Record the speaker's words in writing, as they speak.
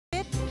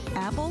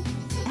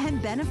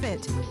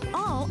benefit.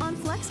 All on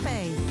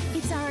FlexPay.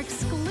 It's our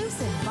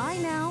exclusive buy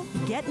now,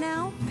 get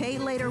now, pay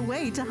later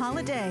way to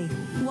holiday.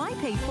 Why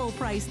pay full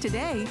price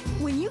today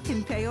when you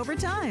can pay over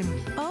time?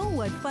 Oh,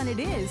 what fun it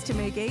is to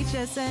make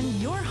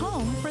HSN your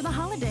home for the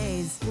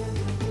holidays.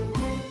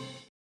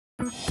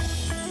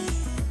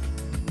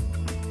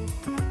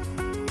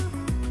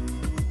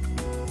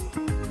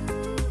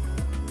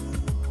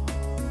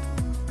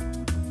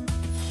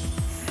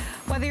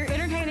 Whether you're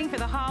entertaining for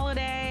the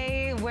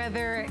holiday,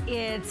 whether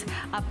it's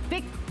a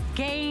big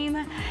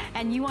game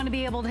and you want to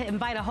be able to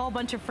invite a whole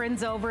bunch of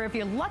friends over, if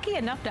you're lucky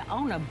enough to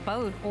own a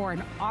boat or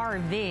an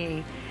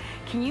RV,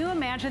 can you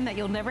imagine that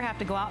you'll never have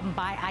to go out and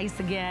buy ice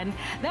again?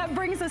 That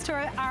brings us to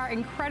our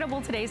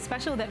incredible today's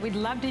special that we'd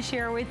love to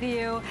share with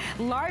you.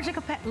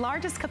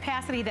 Largest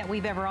capacity that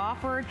we've ever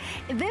offered.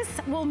 This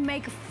will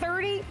make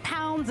 30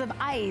 pounds of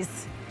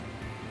ice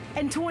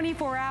in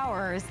 24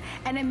 hours,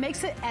 and it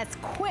makes it as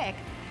quick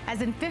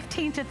as in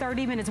 15 to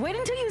 30 minutes. Wait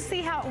until you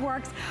see how it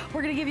works.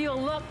 We're gonna give you a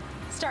look,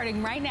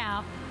 starting right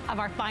now, of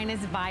our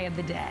finest buy of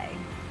the day.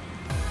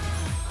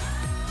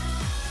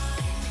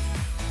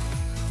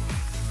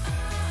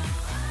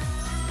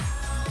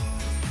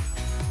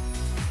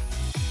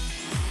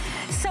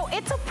 So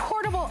it's a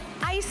portable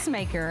ice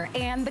maker,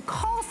 and the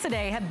calls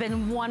today have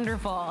been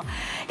wonderful.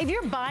 If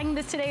you're buying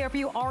this today or if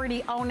you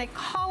already own it,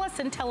 call us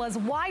and tell us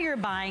why you're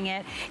buying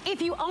it.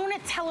 If you own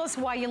it, tell us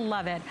why you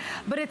love it.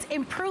 But it's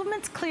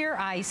Improvements Clear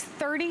Ice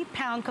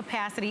 30-pound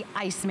capacity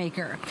ice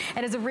maker.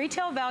 It has a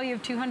retail value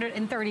of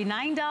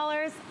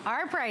 $239.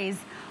 Our price,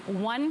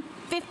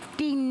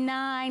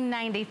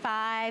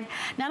 $159.95.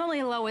 Not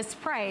only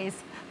lowest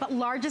price, but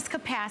largest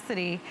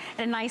capacity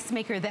and an ice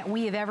maker that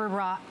we have ever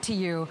brought to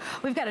you.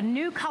 We've got a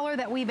new color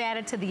that we've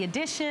added to the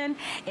edition.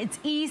 It's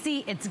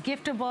easy, it's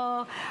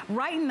giftable.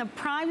 Right in the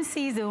prime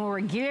season where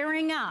we're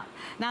gearing up,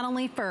 not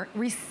only for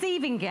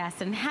receiving guests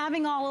and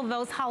having all of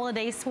those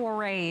holiday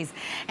soirees,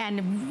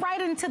 and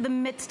right into the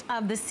midst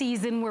of the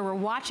season where we're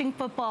watching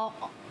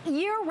football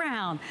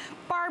year-round,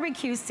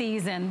 barbecue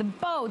season, the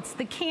boats,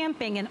 the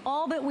camping, and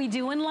all that we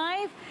do in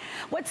life.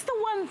 What's the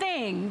one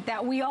thing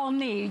that we all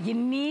need? You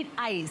need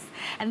ice.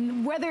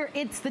 And whether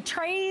it's the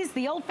trays,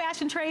 the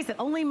old-fashioned trays that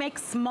only make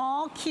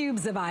small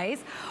cubes of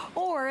ice,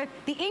 or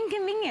the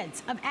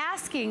inconvenience of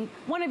asking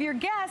one of your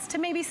guests to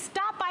maybe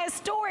stop by a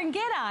store and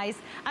get ice,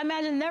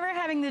 imagine never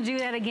having to do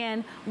that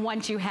again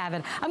once you have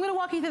it. I'm gonna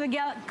walk you through the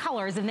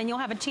colors, and then you'll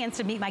have a chance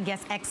to meet my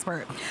guest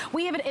expert.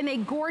 We have it in a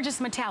gorgeous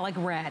metallic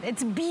red.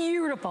 It's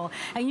beautiful.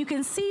 And you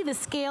can see the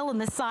scale and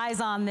the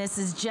size on this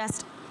is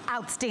just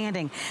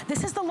outstanding.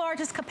 This is the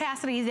largest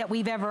capacity that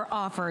we've ever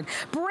offered.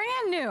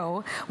 Brand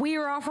new, we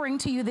are offering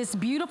to you this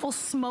beautiful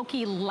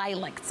smoky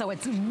lilac. So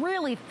it's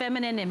really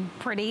feminine and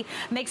pretty,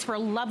 makes for a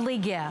lovely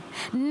gift.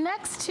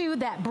 Next to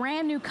that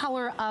brand new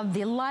color of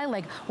the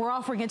lilac, we're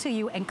offering it to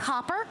you in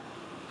copper.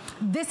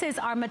 This is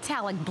our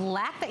metallic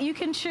black that you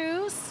can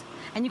choose.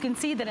 And you can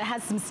see that it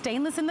has some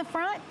stainless in the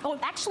front. Oh,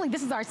 actually,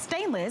 this is our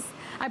stainless.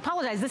 I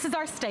apologize, this is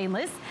our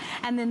stainless.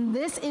 And then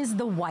this is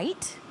the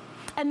white.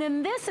 And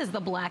then this is the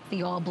black,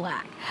 the all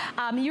black.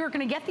 You're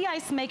gonna get the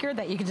ice maker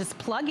that you can just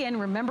plug in.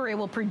 Remember, it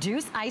will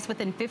produce ice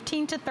within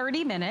 15 to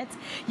 30 minutes.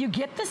 You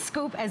get the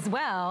scoop as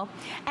well.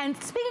 And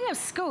speaking of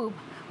scoop,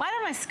 why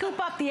don't I scoop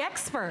up the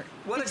expert?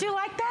 Did you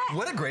like that?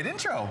 What a great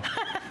intro.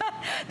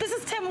 This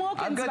is Tim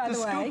Wilkins, by the way. I've got the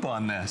scoop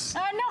on this.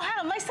 No,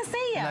 Adam, nice to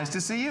see you. Nice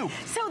to see you.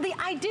 So the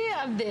idea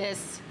of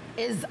this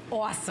is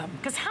awesome,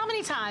 because how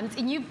many times,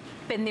 and you've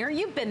been there,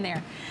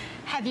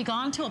 have you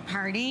gone to a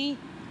party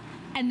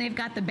and they've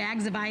got the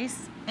bags of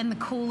ice in the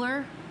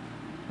cooler,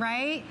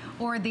 right?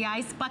 Or the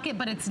ice bucket,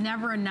 but it's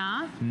never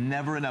enough?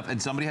 Never enough,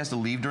 and somebody has to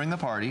leave during the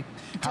party.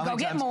 To go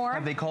get more.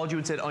 Have they called you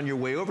and said, on your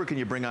way over, can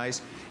you bring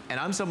ice? And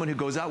I'm someone who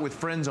goes out with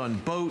friends on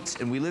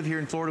boats, and we live here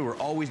in Florida. We're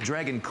always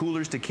dragging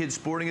coolers to kids'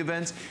 sporting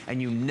events, and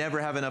you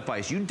never have enough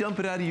ice. You dump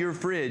it out of your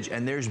fridge,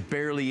 and there's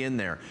barely in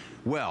there.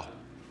 Well,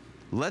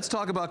 let's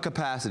talk about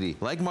capacity.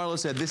 Like Marla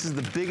said, this is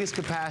the biggest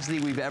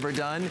capacity we've ever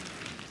done.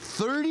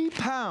 30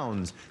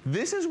 pounds.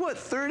 This is what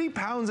 30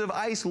 pounds of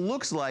ice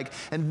looks like,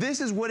 and this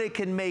is what it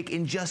can make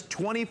in just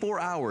 24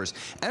 hours.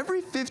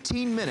 Every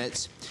 15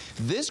 minutes,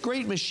 this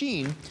great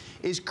machine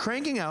is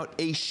cranking out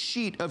a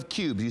sheet of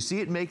cubes. You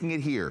see it making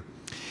it here.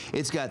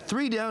 It's got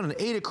 3 down and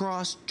 8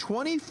 across,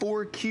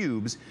 24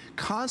 cubes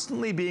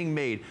constantly being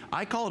made.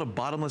 I call it a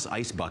bottomless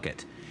ice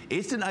bucket.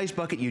 It's an ice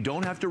bucket you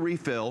don't have to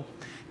refill.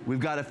 We've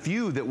got a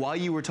few that while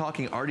you were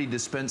talking already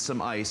dispensed some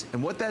ice,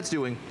 and what that's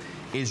doing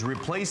is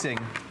replacing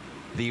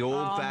the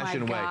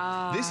old-fashioned way.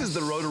 This is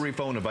the rotary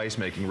phone of ice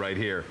making right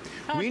here.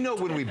 We know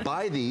when we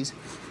buy these,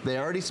 they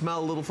already smell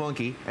a little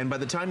funky, and by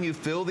the time you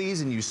fill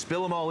these and you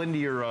spill them all into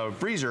your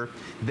freezer,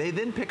 they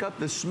then pick up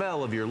the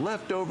smell of your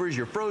leftovers,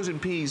 your frozen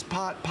peas,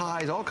 pot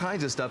pies, all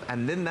kinds of stuff,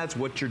 and then that's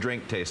what your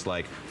drink tastes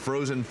like,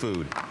 frozen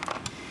food.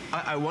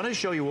 I want to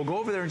show you, we'll go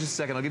over there in just a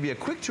second. I'll give you a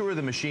quick tour of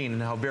the machine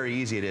and how very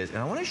easy it is. And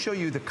I want to show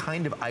you the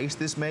kind of ice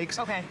this makes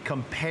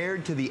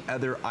compared to the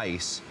other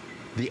ice.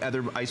 The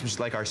other ice machine,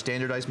 like our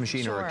standard ice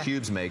machine or our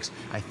cubes makes.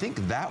 I think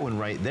that one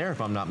right there,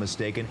 if I'm not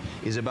mistaken,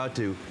 is about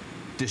to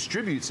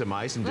distribute some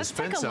ice and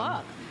dispense some. Let's take a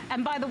look.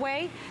 And by the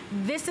way,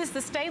 this is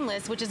the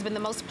stainless, which has been the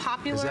most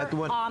popular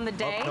on the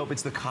day. Oh, nope,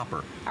 it's the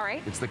copper. All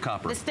right. It's the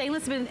copper. The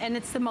stainless, and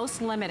it's the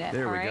most limited.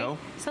 There we go.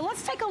 So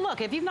let's take a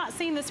look. If you've not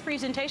seen this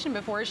presentation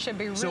before, it should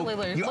be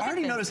really you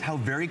already noticed how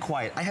very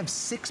quiet. I have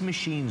 6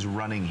 machines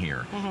running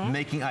here,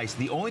 making ice.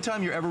 The only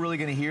time you're ever really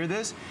going to hear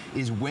this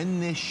is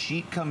when this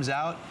sheet comes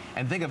out,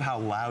 and think of how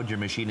loud your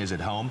machine is at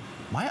home.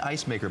 My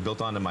ice maker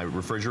built onto my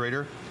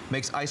refrigerator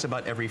makes ice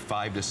about every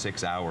 5 to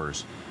 6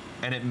 hours.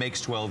 And it makes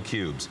 12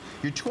 cubes.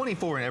 You're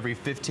 24 in every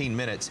 15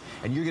 minutes,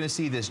 and you're gonna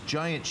see this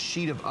giant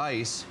sheet of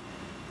ice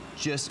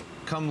just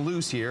come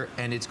loose here,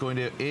 and it's going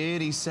to,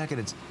 any second,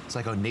 it's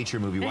like a nature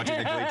movie, watching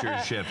the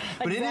glaciers shift.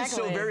 But it is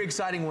so very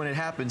exciting when it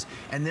happens,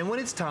 and then when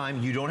it's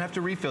time, you don't have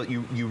to refill it.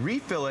 You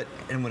refill it,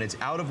 and when it's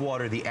out of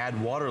water, the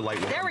add water light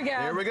will There we go.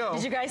 There we go.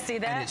 Did you guys see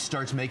that? And it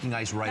starts making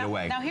ice right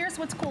away. Now here's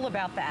what's cool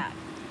about that.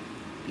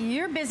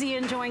 You're busy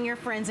enjoying your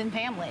friends and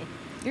family.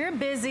 You're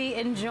busy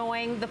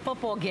enjoying the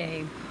football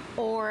game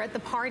or the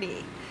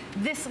party.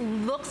 This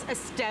looks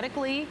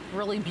aesthetically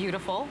really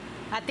beautiful.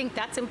 I think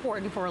that's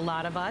important for a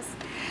lot of us.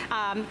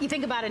 You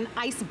think about an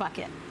ice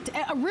bucket.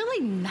 A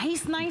really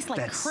nice like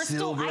that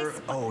crystal silver, ice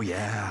bucket. oh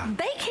yeah.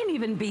 They can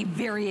even be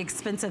very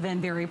expensive and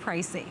very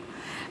pricey.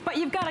 But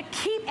you've got to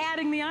keep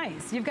adding the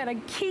ice. You've got to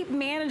keep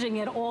managing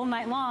it all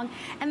night long.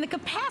 And the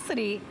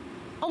capacity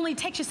only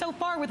takes you so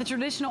far with a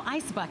traditional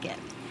ice bucket.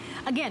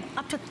 Again,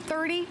 up to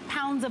 30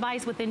 pounds of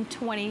ice within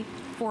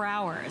 24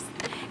 hours.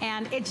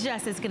 And it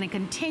just is gonna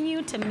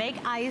continue to make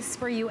ice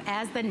for you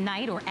as the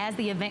night or as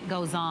the event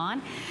goes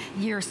on.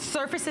 Your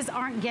surfaces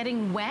aren't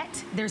getting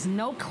wet. There's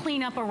no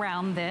cleanup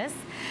around this.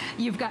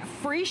 You've got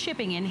free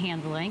shipping and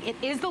handling. It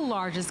is the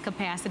largest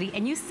capacity,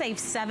 and you save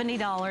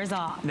 $70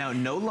 off. Now,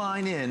 no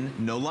line in,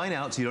 no line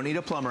out, so you don't need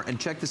a plumber. And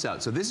check this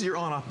out. So this is your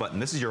on-off button.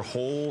 This is your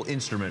whole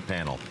instrument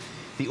panel.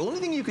 The only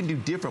thing you can do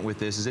different with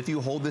this is if you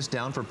hold this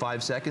down for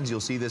 5 seconds, you'll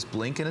see this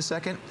blink in a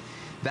second.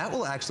 That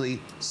will actually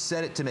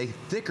set it to make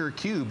thicker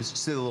cubes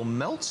so they'll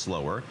melt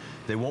slower.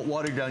 They won't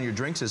water down your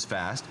drinks as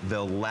fast.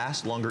 They'll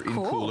last longer in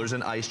coolers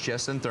and ice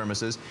chests and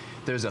thermoses.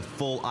 There's a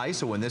full ice,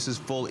 so when this is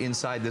full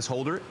inside this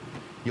holder,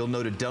 you'll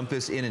know to dump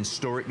this in and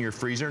store it in your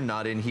freezer,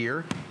 not in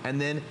here. And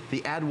then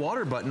the add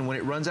water button when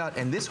it runs out,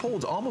 and this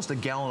holds almost a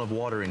gallon of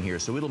water in here,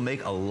 so it'll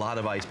make a lot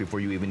of ice before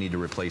you even need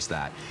to replace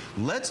that.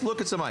 Let's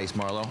look at some ice,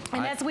 Marlo.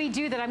 And as we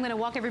do that, I'm gonna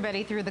walk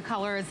everybody through the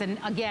colors and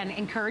again,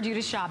 encourage you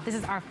to shop. This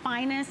is our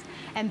finest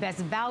and best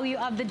value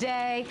of the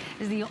day.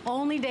 This is the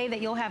only day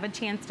that you'll have a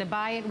chance to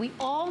buy it. We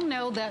all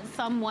know that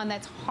someone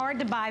that's hard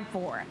to buy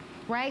for,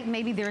 right?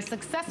 Maybe they're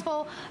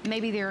successful,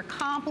 maybe they're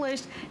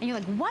accomplished, and you're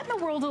like, what in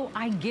the world do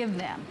I give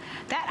them?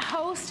 That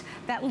host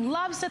that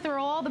loves to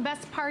throw all the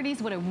best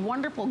parties, what a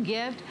wonderful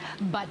gift,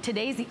 but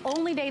today's the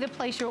only day to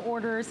place your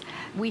orders.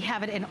 We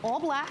have it in all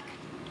black.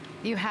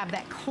 You have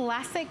that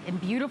classic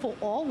and beautiful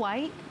all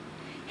white.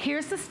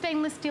 Here's the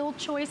stainless steel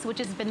choice, which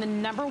has been the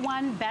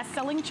 #1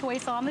 best-selling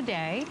choice on the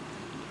day.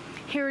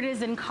 Here it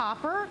is in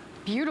copper,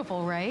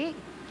 beautiful, right?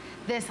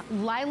 This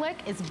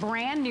lilac is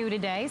brand new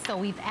today, so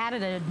we've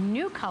added a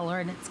new color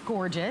and it's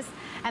gorgeous.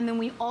 And then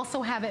we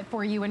also have it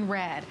for you in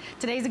red.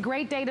 Today's a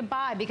great day to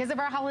buy because of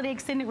our holiday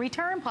extended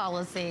return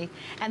policy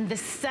and the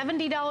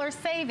 $70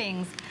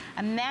 savings.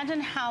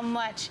 Imagine how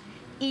much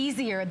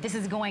easier this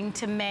is going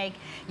to make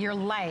your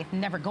life.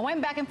 Never going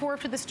back and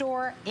forth to the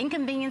store,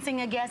 inconveniencing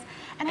a guest,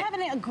 and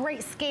having a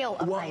great scale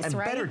of ice, and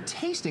right? better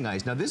tasting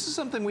ice. Now, this is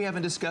something we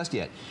haven't discussed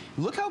yet.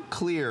 Look how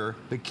clear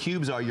the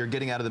cubes are you're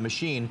getting out of the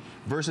machine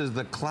versus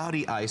the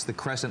cloudy ice, the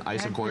crescent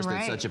ice, of course,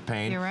 that's such a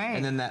pain. You're right.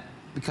 And then that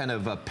kind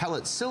of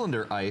pellet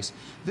cylinder ice.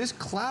 This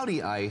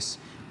cloudy ice,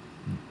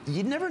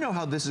 you never know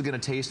how this is going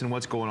to taste and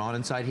what's going on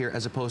inside here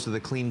as opposed to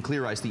the clean,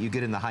 clear ice that you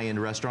get in the high-end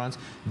restaurants.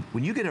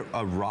 When you get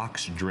a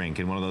rocks drink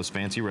in one of those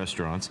fancy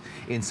restaurants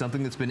in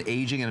something that's been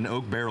aging in an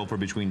oak barrel for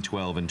between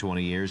 12 and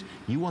 20 years,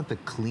 you want the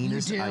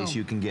cleanest ice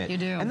you can get. You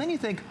do. And then you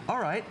think, all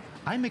right,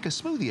 I make a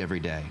smoothie every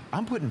day.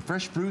 I'm putting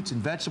fresh fruits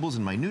and vegetables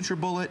in my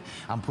NutriBullet.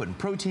 I'm putting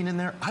protein in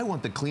there. I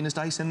want the cleanest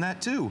ice in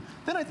that too.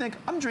 Then I think,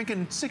 I'm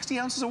drinking 60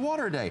 ounces of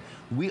water a day.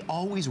 We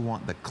always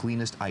want the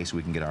cleanest ice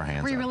we can get our hands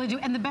on. We really do,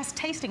 and the best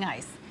tasting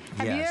ice.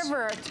 Have you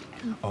ever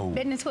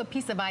bitten into a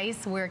piece of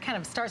ice where it kind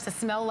of starts to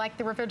smell like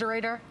the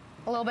refrigerator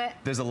a little bit?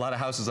 There's a lot of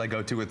houses I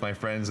go to with my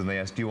friends and they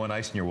ask, do you want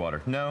ice in your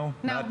water? No,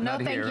 not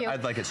thank here. you.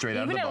 I'd like it straight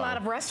out of the Even bottle. at a lot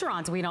of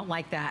restaurants, we don't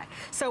like that.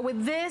 So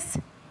with this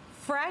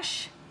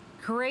fresh,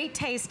 great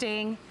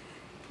tasting,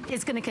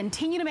 it's going to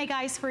continue to make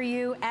ice for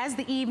you as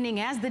the evening,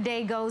 as the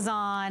day goes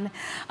on.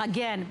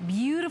 Again,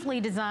 beautifully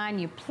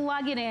designed. You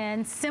plug it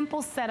in,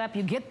 simple setup.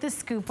 You get the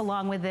scoop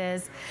along with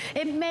this.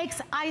 It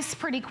makes ice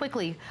pretty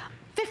quickly.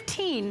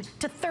 15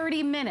 to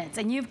 30 minutes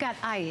and you've got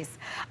ice.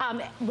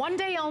 One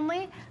day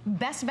only,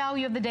 best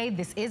value of the day.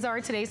 This is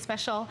our today's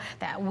special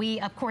that we,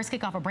 of course,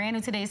 kick off a brand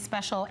new today's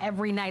special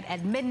every night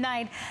at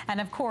midnight. And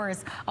of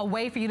course, a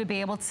way for you to be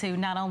able to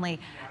not only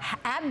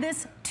add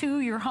this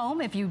to your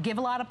home if you give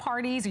a lot of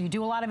parties or you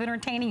do a lot of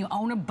entertaining, you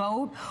own a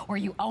boat or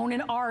you own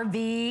an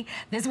RV,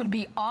 this would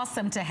be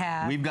awesome to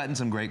have. We've gotten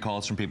some great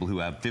calls from people who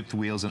have fifth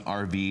wheels and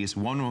RVs.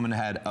 One woman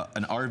had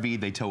an RV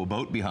they tow a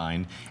boat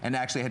behind and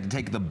actually had to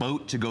take the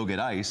boat to go get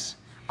ice.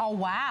 Oh,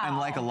 wow. And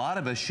like a lot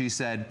of us, she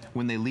said,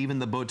 when they leave in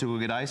the boat to go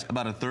get ice,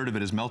 about a third of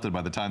it is melted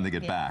by the time they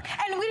get back.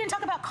 And we didn't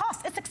talk about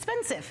cost. It's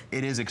expensive.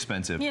 It is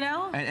expensive. You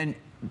know? And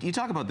you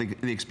talk about the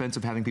expense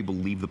of having people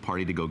leave the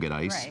party to go get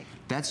ice. Right.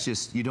 That's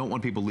just, you don't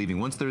want people leaving.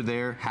 Once they're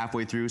there,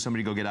 halfway through,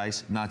 somebody go get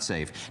ice, not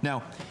safe.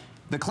 Now,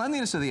 the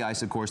cleanliness of the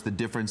ice, of course, the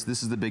difference,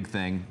 this is the big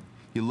thing.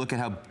 You look at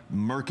how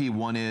murky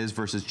one is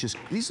versus just,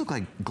 these look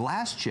like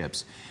glass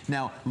chips.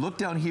 Now, look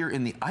down here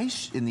in the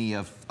iced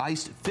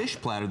fish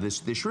platter,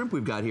 the shrimp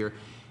we've got here.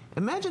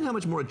 Imagine how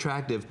much more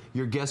attractive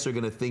your guests are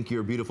gonna think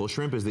your beautiful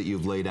shrimp is that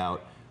you've laid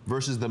out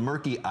versus the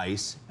murky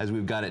ice as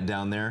we've got it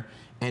down there.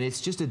 And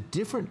it's just a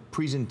different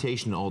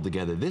presentation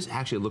altogether. This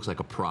actually looks like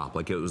a prop,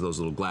 like it was those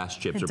little glass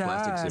chips or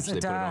plastic chips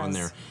they put it on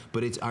there.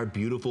 But it's our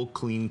beautiful,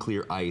 clean,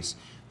 clear ice.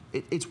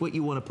 It's what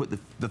you want to put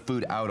the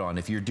food out on.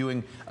 If you're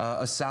doing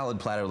a salad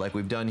platter like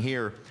we've done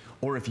here,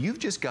 or if you've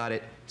just got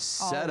it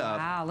set up.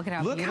 Wow, look at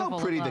how beautiful how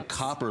pretty the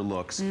copper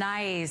looks.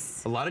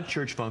 Nice. A lot of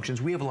church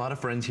functions. We have a lot of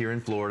friends here in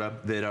Florida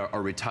that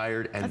are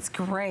retired. And that's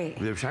great.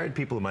 The retired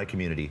people in my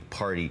community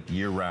party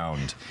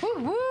year-round.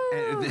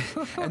 Woo-woo.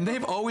 And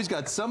they've always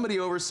got somebody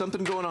over,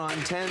 something going on,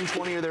 10,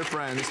 20 of their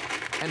friends.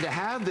 And to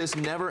have this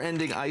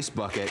never-ending ice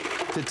bucket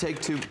to take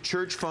to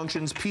church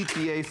functions,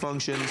 PTA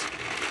functions,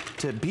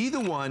 to be the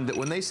one that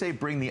when they say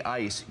bring the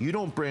ice, you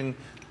don't bring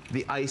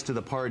the ice to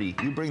the party,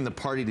 you bring the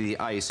party to the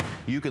ice.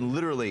 You can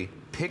literally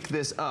pick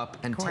this up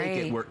and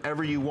take it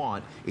wherever you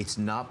want. It's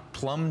not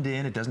plumbed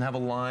in, it doesn't have a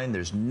line,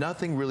 there's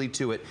nothing really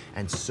to it,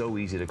 and so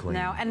easy to clean.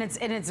 No, and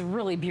it's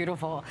really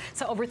beautiful.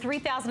 So over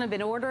 3,000 have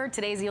been ordered.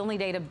 Today's the only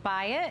day to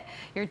buy it.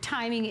 Your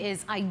timing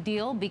is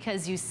ideal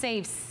because you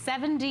save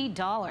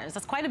 $70.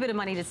 That's quite a bit of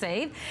money to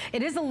save.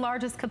 It is the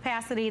largest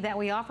capacity that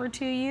we offer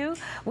to you.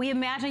 We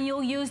imagine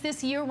you'll use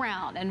this year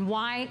round, and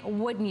why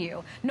wouldn't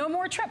you? No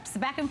more trips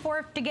back and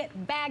forth to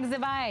get bags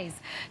of ice.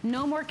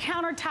 No more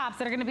countertops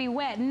that are gonna be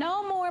wet.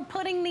 No more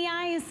putting the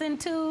ice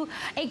into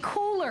a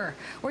cooler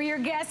where your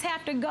guests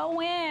have to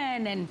go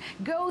in and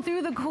go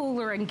through the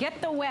cooler and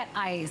get the wet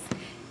ice.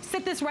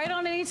 Sit this right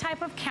on any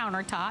type of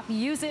countertop.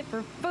 Use it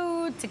for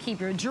food, to keep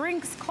your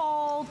drinks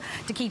cold,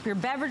 to keep your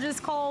beverages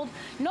cold.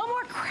 No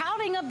more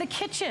crowding of the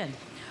kitchen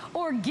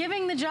or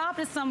giving the job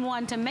to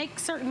someone to make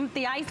certain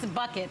the ice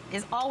bucket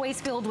is always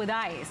filled with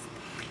ice.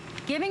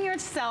 Giving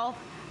yourself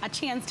a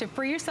chance to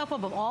free yourself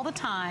up of all the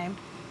time.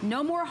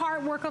 No more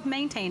hard work of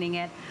maintaining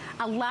it,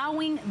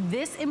 allowing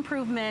this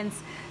improvements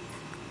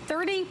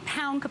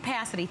 30-pound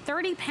capacity,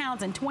 30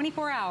 pounds in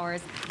 24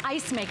 hours,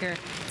 ice maker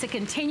to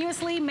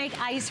continuously make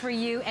ice for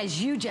you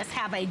as you just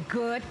have a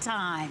good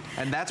time.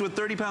 And that's what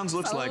 30 pounds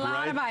looks like, right? A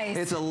lot of ice.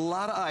 It's a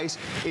lot of ice.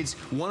 It's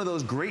one of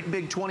those great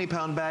big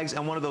 20-pound bags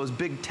and one of those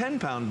big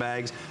 10-pound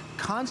bags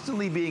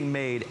constantly being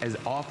made as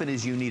often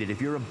as you need it. If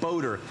you're a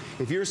boater,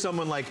 if you're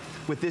someone like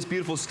with this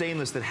beautiful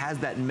stainless that has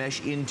that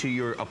mesh into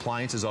your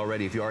appliances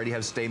already, if you already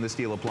have stainless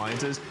steel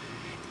appliances,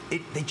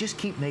 they just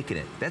keep making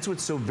it. That's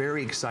what's so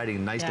very exciting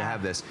and nice to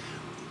have this.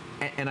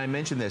 And I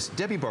mentioned this,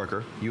 Debbie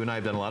Barker, you and I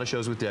have done a lot of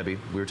shows with Debbie.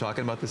 We were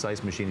talking about this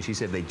ice machine and she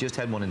said they just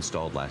had one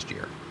installed last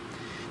year.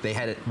 They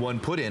had one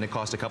put in, it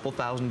cost a couple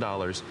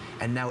 $1,000s,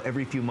 and now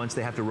every few months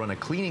they have to run a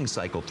cleaning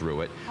cycle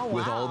through it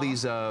with all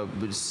these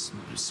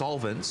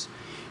solvents.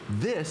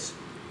 This,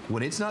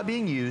 when it's not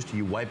being used,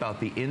 you wipe out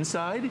the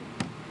inside,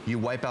 you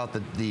wipe out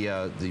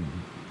the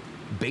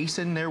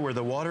basin there where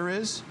the water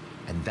is,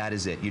 and that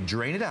is it. You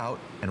drain it out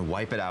and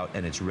wipe it out,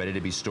 and it's ready to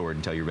be stored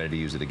until you're ready to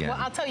use it again. Well,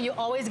 I'll tell you, you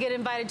always get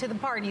invited to the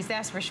parties,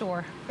 that's for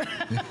sure.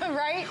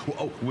 Right?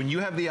 Well, when you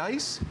have the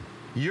ice,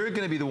 you're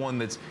going to be the one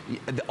that's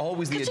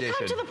always the addition.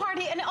 Could you come to the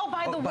party? And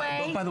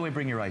by the way,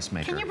 bring your ice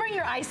maker. Can you bring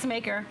your ice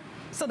maker?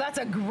 So that's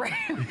a great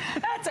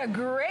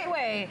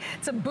way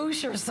to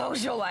boost your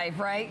social life,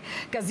 right?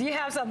 Because you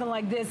have something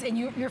like this and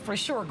you're for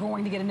sure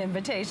going to get an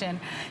invitation.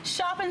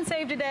 Shop and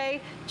save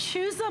today.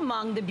 Choose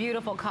among the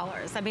beautiful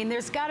colors. I mean,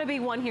 there's got to be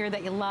one here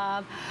that you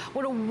love.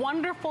 What a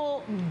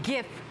wonderful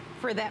gift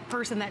for that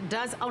person that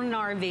does own an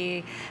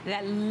RV,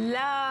 that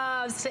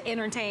loves to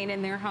entertain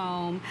in their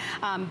home.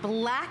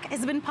 Black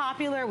has been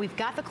popular. We've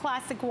got the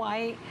classic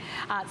white,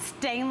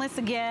 stainless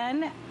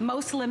again,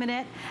 most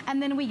limited.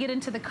 And then we get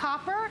into the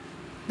copper,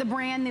 the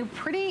brand new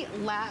pretty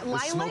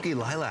lilac. Smoky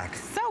lilac.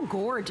 So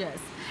gorgeous.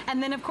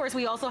 And then, of course,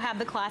 we also have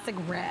the classic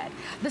red.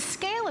 The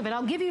scale of it,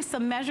 I'll give you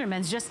some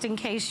measurements just in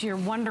case you're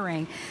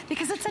wondering,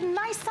 because it's a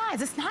nice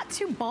size. It's not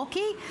too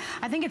bulky.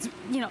 I think it's,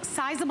 you know,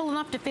 sizable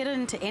enough to fit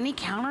into any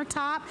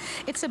countertop.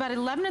 It's about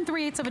 11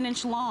 3/8 of an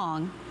inch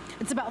long,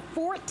 It's about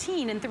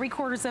 14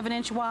 3/4 of an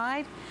inch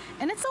wide,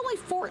 and it's only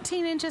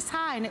 14 inches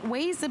high, and it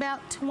weighs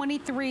about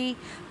 23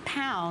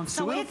 pounds.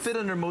 So it'll fit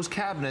under most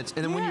cabinets.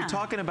 And then when you're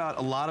talking about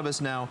a lot of us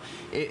now,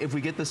 if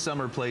we get the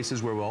summer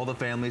places where all the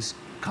families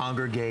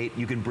congregate,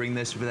 you can bring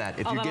this for that.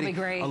 If that'll be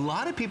great. A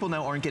lot of people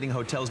now aren't getting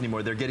hotels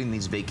anymore. They're getting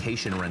these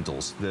vacation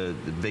rentals, the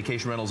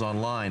vacation rentals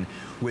online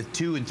with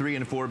 2 and 3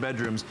 and 4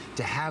 bedrooms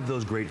to have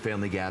those great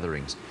family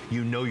gatherings.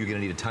 You know you're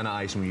going to need a ton of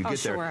ice when you get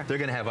there. They're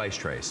going to have ice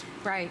trays.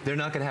 Right. They're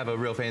not going to have a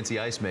real fancy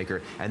ice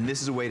maker, and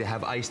this is a way to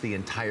have ice the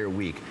entire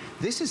week.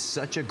 This is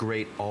such a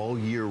great all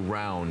year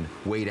round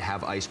way to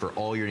have ice for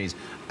all your needs.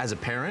 As a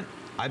parent,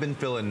 I've been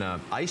filling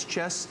ice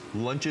chests,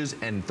 lunches,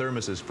 and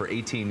thermoses for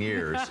 18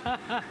 years,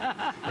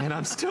 and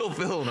I'm still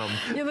filling them.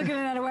 You're looking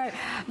at it way.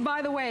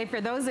 By the way,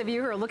 for those of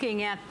you who are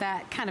looking at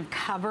that kind of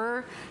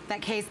cover,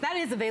 that case, that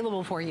is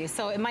available for you.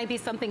 So it might be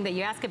something that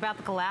you ask about,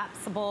 the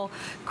collapsible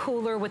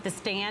cooler with the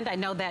stand. I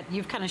know that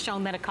you've kind of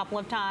shown that a couple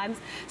of times,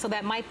 so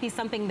that might be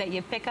something that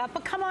you pick up.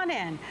 But come on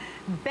in.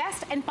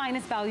 Best and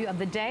finest value of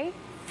the day,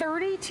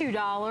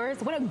 $32.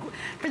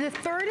 For the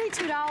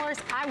 $32,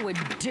 I would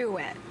do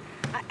it.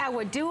 I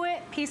would do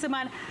it, peace of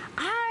mind.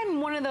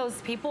 I'm one of those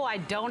people, I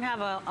don't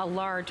have a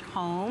large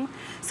home,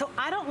 so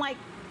I don't like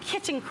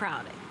kitchen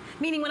crowding.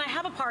 Meaning when I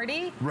have a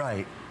party,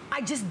 right,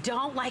 I just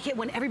don't like it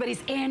when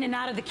everybody's in and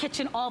out of the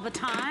kitchen all the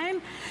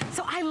time.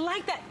 So I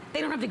like that. They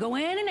don't have to go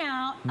in and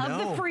out of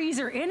the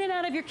freezer, in and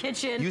out of your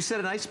kitchen. You set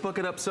an ice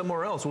bucket up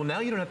somewhere else. Well,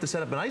 now you don't have to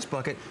set up an ice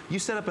bucket. You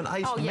set up an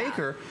ice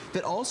maker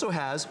that also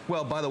has,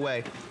 well, by the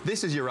way,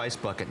 this is your ice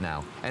bucket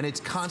now. And it's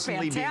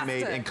constantly being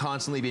made and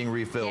constantly being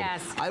refilled.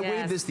 Yes, I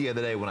weighed this the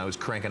other day when I was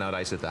cranking out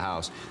ice at the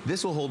house.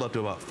 This will hold up to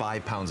about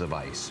 5 pounds of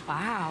ice.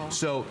 Wow.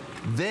 So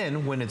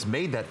then when it's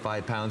made that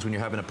 5 pounds, when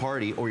you're having a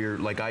party, or you're,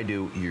 like I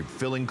do, you're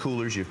filling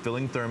coolers, you're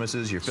filling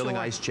thermoses, you're filling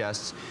ice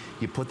chests,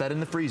 you put that in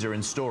the freezer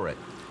and store it.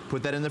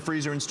 Put that in the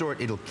freezer and store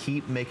it. It'll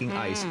keep making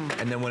ice.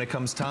 And then when it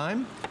comes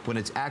time, when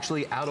it's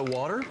actually out of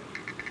water,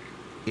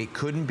 it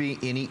couldn't be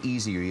any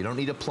easier. You don't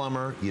need a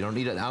plumber. You don't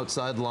need an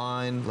outside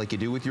line like you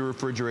do with your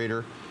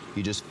refrigerator.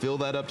 You just fill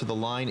that up to the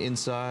line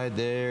inside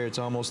there. It's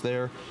almost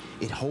there.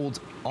 It holds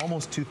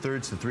almost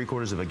 2/3 to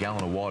 3/4 of a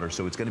gallon of water,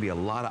 so it's going to be a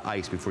lot of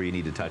ice before you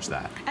need to touch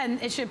that.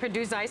 And it should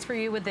produce ice for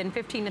you within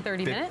 15 to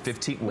 30 minutes?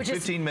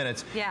 15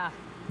 minutes. Yeah.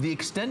 The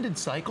extended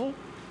cycle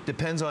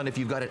depends on if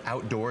you've got it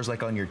outdoors,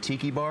 like on your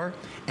tiki bar,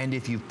 and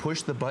if you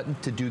push the button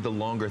to do the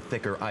longer,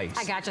 thicker ice.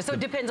 I gotcha. So it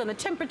depends on the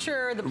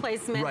temperature, the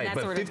placement, that sort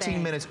of thing. Right, but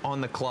 15 minutes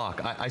on the clock.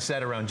 I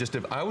sat around just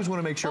to, I always want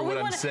to make sure what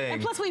I'm saying.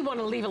 And plus we want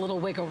to leave a little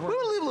wiggle room. We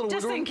want to leave a little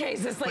just wiggle room. Just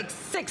in case it's like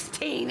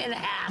 16 and a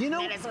half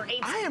minutes or 18.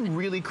 I am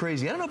really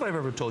crazy. I don't know if I've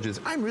ever told you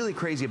this. I'm really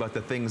crazy about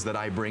the things that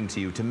I bring to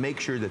you to make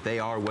sure that they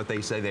are what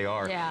they say they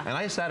are. Yeah. And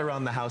I sat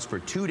around the house for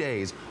 2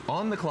 days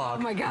on the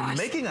clock,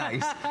 making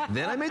ice.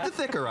 Then I made the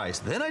thicker ice.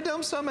 Then I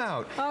dumped some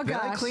out. Oh, then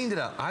I cleaned it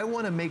up. I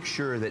want to make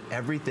sure that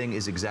everything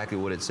is exactly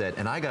what it said.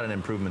 And I got an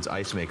Improvements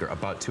ice maker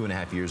about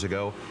 2.5 years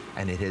ago,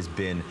 and it has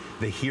been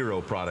the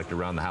hero product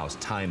around the house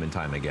time and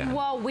time again.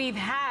 Well, we've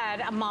had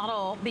a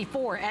model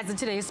before as a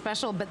today's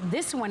special, but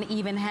this one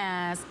even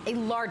has a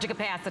larger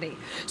capacity.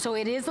 So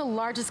it is the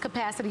largest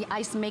capacity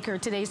ice maker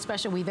today's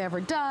special we've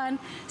ever done.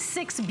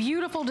 6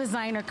 beautiful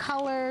designer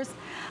colors,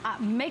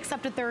 makes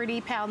up to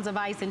 30 pounds of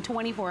ice in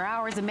 24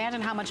 hours.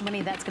 Imagine how much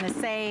money that's going to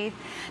save.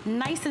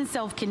 Nice and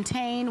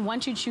self-contained.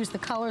 Once you choose the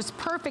colors,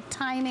 perfect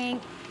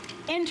timing.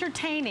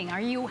 Entertaining. Are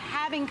you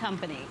having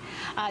company?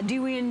 Do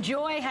you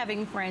enjoy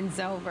having friends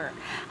over?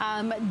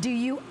 Do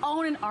you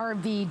own an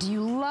RV? Do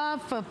you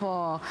love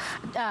football?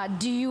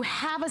 Do you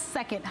have a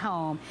second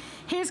home?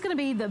 Here's going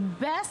to be the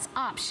best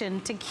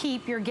option to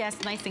keep your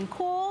guests nice and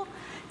cool,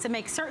 to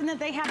make certain that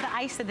they have the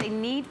ice that they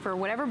need for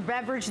whatever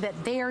beverage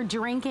that they are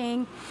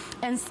drinking,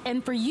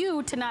 and for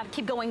you to not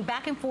keep going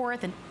back and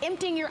forth and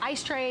emptying your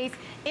ice trays,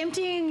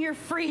 emptying your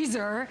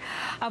freezer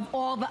of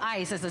all the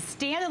ice. It's a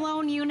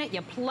standalone unit.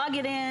 You plug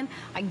it in.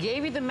 I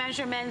gave you the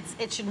measurements.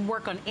 It should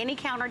work on any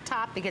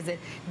countertop because it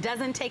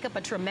doesn't take up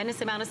a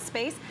tremendous amount of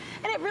space,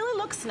 and it really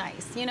looks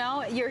nice. You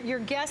know, your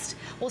guests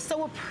will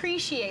so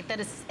appreciate that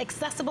it's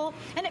accessible,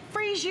 and it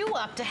frees you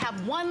up to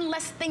have one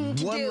less thing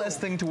to do. One less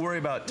thing to worry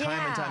about time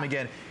and time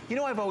again. You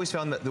know, I've always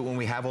found that when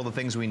we have all the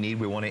things we need,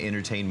 we want to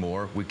entertain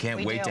more. We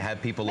can't wait to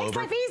have people over.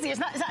 Makes life easy. It's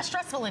not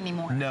stressful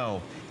anymore.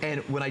 No.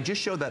 And when I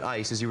just showed that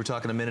ice, as you were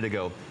talking a minute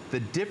ago, the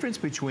difference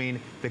between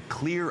the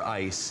clear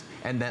ice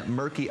and that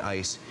murky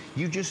ice,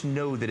 you just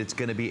know that it's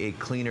going to be a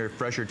cleaner,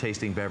 fresher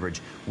tasting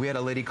beverage. We had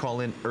a lady call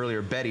in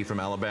earlier, Betty from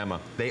Alabama.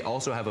 They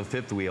also have a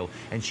fifth wheel,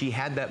 and she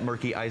had that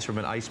murky ice from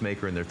an ice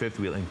maker in their fifth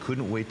wheel and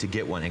couldn't wait to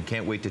get one and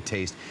can't wait to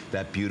taste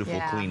that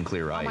beautiful, clean,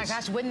 clear ice. Oh my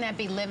gosh, wouldn't that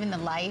be living the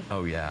life?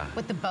 Oh yeah.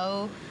 With the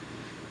boat.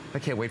 I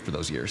can't wait for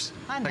those years.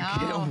 I know. I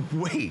can't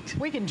wait.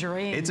 We can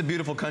dream. It's a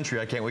beautiful country.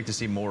 I can't wait to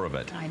see more of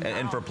it. I know.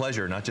 And for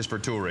pleasure, not just for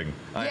touring.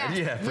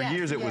 For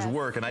years it was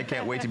work, and I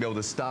can't wait to be able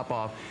to stop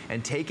off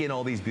and take in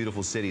all these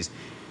beautiful cities.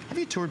 Have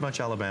you toured much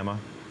Alabama?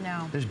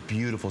 No. There's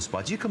beautiful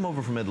spots. You come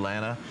over from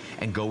Atlanta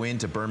and go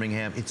into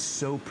Birmingham. It's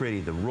so pretty.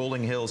 The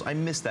rolling hills. I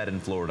miss that in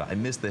Florida. I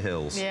miss the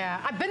hills.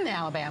 Yeah, I've been to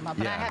Alabama,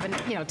 but I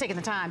haven't, taken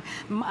the time.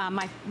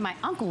 My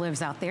uncle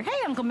lives out there. Hey,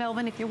 Uncle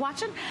Melvin, if you're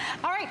watching.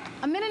 All right,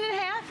 a minute and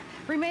a half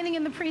remaining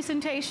in the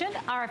presentation,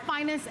 our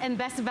finest and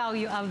best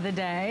value of the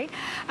day.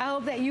 I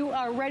hope that you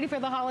are ready for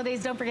the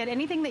holidays. Don't forget,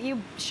 anything that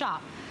you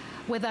shop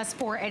with us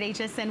for at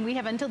HSN, we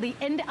have until the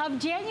end of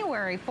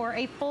January for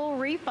a full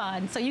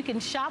refund. So you can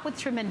shop with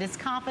tremendous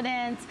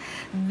confidence.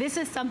 This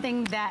is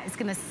something that is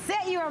gonna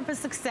set you up for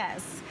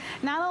success,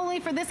 not only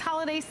for this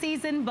holiday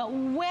season, but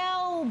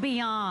well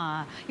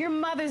beyond. Your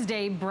Mother's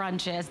Day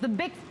brunches, the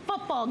big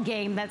football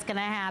game that's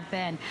gonna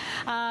happen,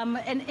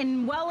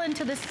 and well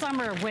into the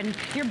summer when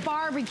you're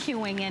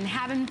barbecuing and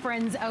having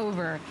friends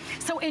over.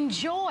 So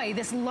enjoy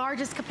this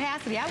largest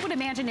capacity. I would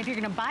imagine if you're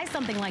gonna buy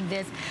something like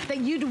this, that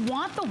you'd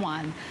want the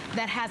one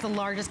that has the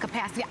largest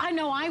capacity. I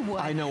know I would.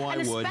 I know I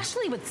would. And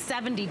especially with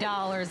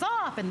 $70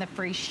 off and the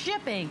free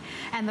shipping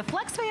and the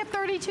FlexPay of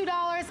 $32,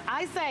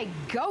 I say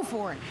go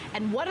for it.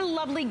 And what a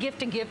lovely gift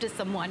to give to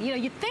someone.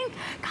 You think,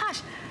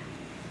 gosh,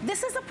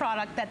 this is a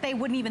product that they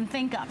wouldn't even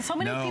think of. So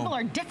many people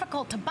are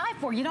difficult to buy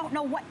for. You don't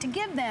know what to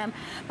give them.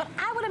 But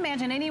I would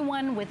imagine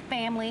anyone with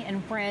family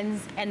and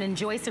friends and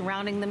enjoy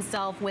surrounding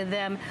themselves with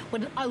them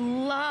would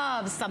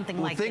love something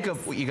like this. Well,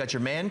 think of, you got your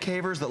man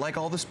cavers that like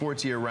all the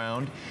sports year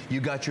round. You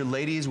got your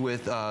ladies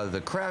with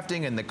the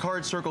crafting and the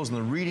card circles and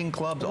the reading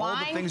clubs, all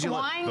the things you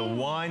like. The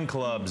wine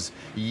clubs,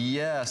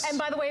 yes. And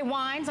by the way,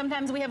 wine,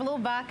 sometimes we have a little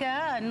vodka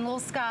and a little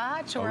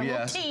scotch or a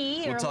little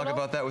tea. We'll talk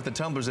about that with the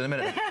tumblers in a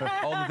minute.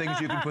 All the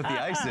things you can put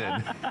the ice in.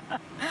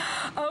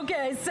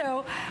 Okay,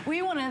 so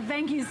we want to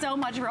thank you so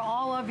much for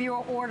all of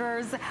your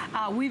orders.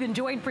 We've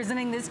enjoyed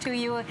presenting this to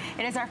you.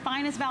 It is our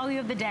finest value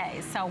of the day,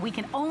 so we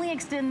can only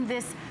extend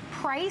this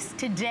price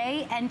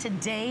today and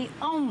today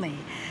only.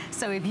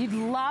 So if you'd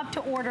love to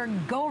order,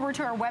 go over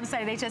to our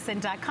website at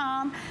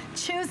hsn.com,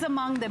 choose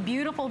among the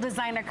beautiful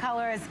designer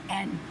colors,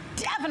 and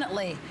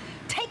definitely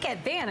take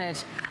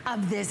advantage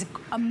of this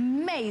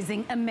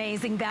amazing,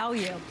 amazing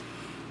value.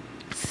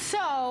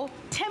 So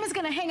Tim is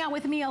going to hang out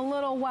with me a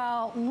little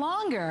while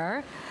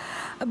longer,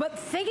 but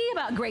thinking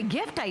about great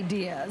gift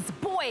ideas,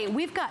 boy,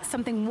 we've got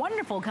something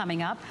wonderful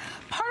coming up.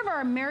 Part of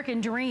our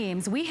American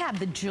Dreams, we have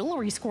the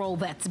jewelry scroll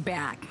that's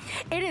back.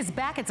 It is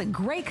back. It's a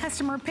great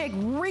customer pick.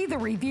 Read the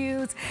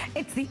reviews.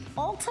 It's the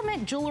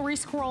ultimate jewelry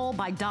scroll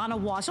by Donna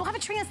Walsh. You'll have a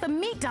chance to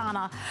meet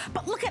Donna,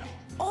 but look at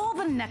all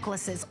the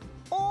necklaces,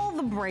 all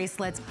the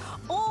bracelets,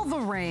 all the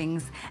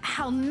rings,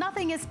 how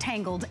nothing is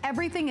tangled,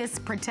 everything is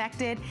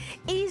protected,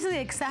 easily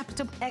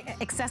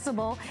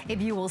accessible.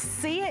 If you will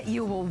see it,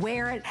 you will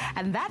wear it,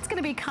 and that's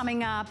gonna be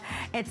coming up.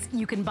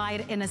 You can buy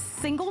it in a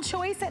single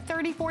choice at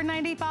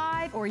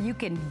 $34.95, or you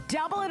can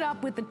double it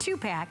up with the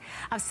 2-pack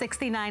of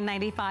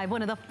 $69.95.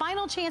 One of the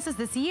final chances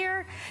this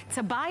year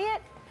to buy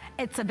it.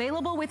 It's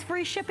available with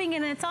free shipping,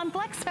 and it's on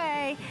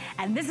FlexPay.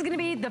 And this is gonna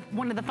be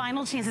one of the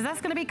final chances.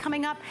 That's gonna be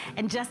coming up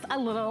in just a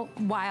little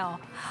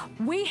while.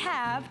 We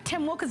have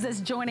Tim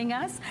Wilkins joining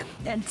us,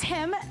 and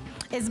Tim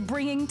is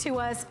bringing to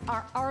us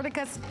our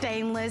Arctica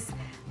stainless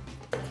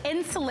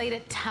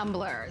insulated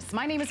tumblers.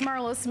 My name is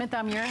Marlo Smith,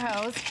 I'm your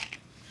host,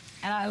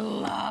 and I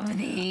love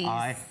these.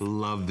 I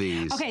love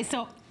these. Okay,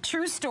 so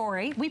true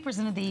story, we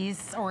presented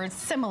these, or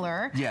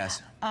similar.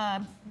 Yes.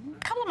 A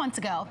couple of months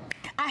ago.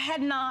 I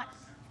had not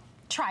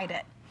tried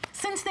it.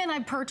 Since then, I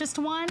purchased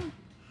one,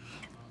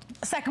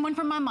 a second one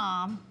from my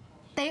mom.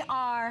 They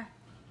are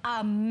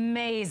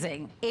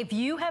amazing. If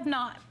you have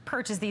not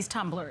purchased these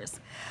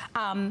tumblers,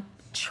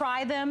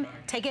 try them,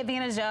 take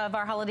advantage of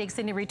our holiday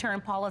extended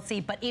return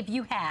policy, but if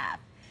you have,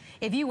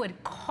 if you would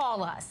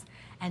call us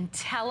and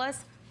tell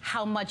us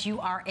how much you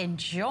are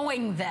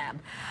enjoying them.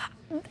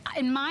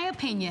 In my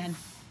opinion,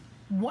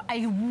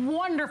 a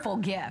wonderful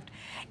gift.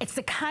 It's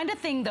the kind of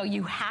thing, though,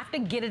 you have to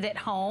get it at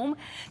home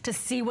to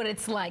see what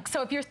it's like.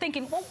 So if you're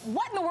thinking, well,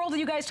 what in the world are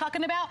you guys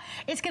talking about?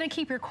 It's gonna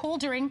keep your cool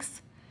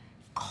drinks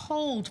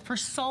cold for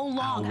so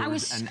long. I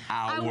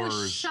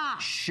was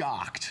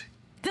shocked.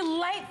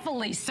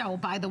 Delightfully so,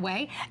 by the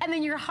way. And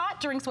then your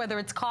hot drinks, whether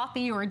it's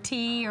coffee or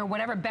tea or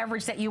whatever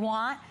beverage that you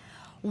want,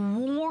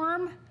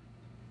 warm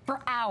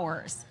for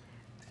hours.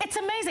 It's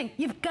amazing.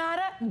 You've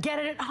gotta get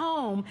it at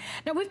home.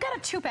 Now we've got a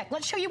 2-pack.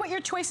 Let's show you what your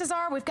choices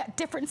are. We've got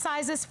different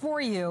sizes for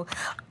you.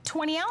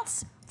 20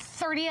 ounce,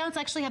 30 ounce.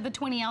 I actually have the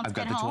 20 ounce I've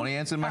got at the home. 20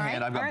 ounce in my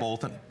hand. I've got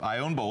both. I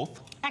own both.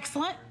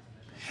 Excellent.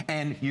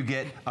 And you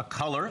get a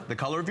color, the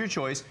color of your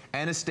choice,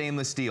 and a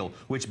stainless steel,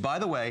 which, by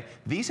the way,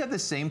 these have the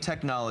same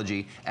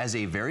technology as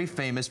a very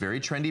famous, very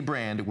trendy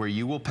brand where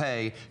you will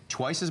pay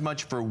twice as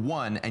much for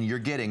one and you're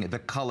getting the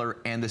color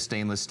and the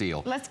stainless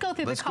steel. Let's go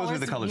through the colors. Let's go through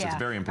the colors. Yeah. It's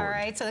very important.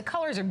 All right, so the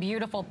colors are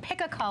beautiful.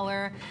 Pick a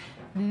color.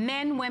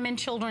 Men, women,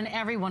 children,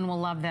 everyone will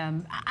love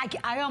them.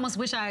 I almost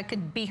wish I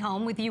could be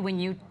home with you when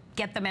you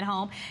get them at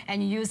home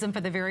and use them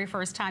for the very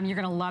first time. You're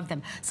gonna love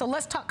them. So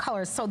let's talk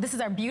colors. So this is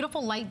our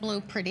beautiful light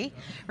blue pretty.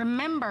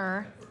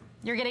 Remember,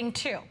 you're getting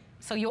two.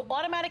 So you'll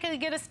automatically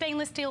get a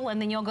stainless steel and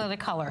then you'll go to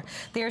color.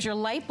 There's your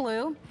light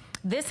blue.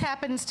 This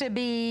happens to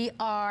be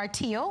our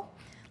teal.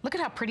 Look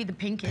at how pretty the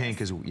pink is.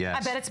 Pink is, yes.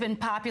 I bet it's been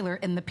popular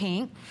in the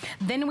pink.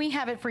 Then we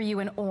have it for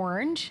you in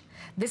orange.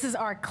 This is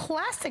our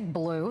classic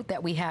blue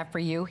that we have for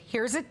you.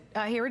 Here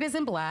it is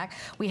in black.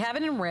 We have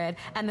it in red,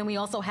 and then we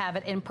also have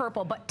it in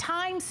purple, but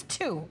times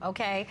 2,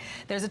 okay?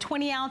 There's a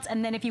 20 ounce,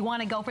 and then if you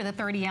want to go for the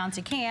 30 ounce,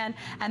 you can.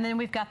 And then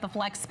we've got the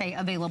FlexPay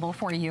available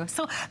for you.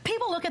 So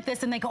people look at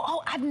this and they go,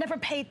 oh, I've never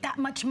paid that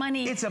much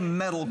money. It's a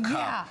metal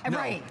cup. Yeah, no,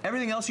 right.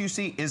 Everything else you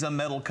see is a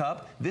metal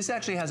cup. This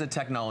actually has a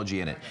technology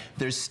in it.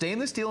 There's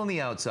stainless steel on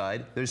the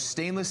outside, there's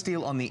stainless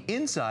steel on the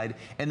inside,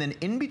 and then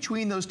in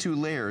between those two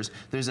layers,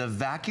 there's a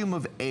vacuum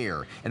of air.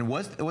 And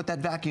what that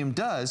vacuum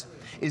does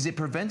is it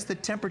prevents the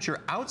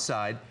temperature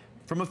outside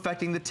from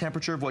affecting the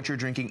temperature of what you're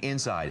drinking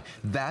inside.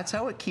 That's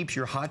how it keeps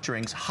your hot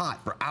drinks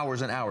hot for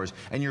hours and hours,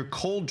 and your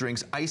cold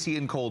drinks icy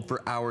and cold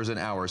for hours and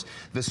hours.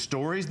 The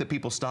stories that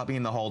people stop me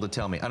in the hall to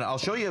tell me, and I'll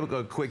show you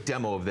a quick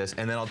demo of this,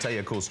 and then I'll tell you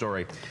a cool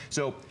story.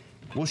 So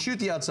we'll shoot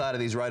the outside of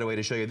these right away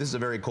to show you. This is a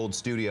very cold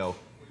studio.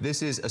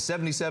 This is a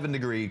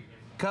 77-degree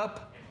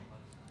cup,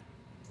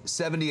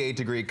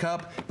 78-degree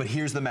cup, but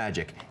here's the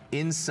magic.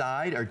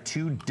 Inside are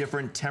 2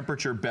 different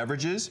temperature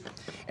beverages,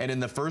 and in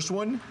the first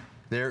one,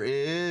 there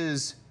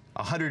is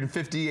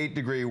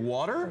 158-degree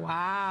water.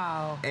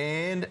 Wow.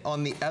 And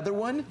on the other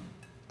one,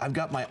 I've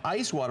got my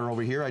ice water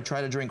over here. I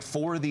try to drink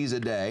 4 of these a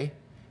day,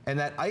 and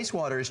that ice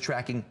water is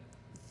tracking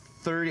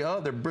 30,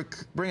 oh, they're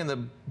bringing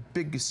the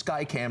big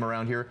sky cam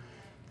around here,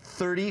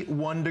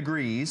 31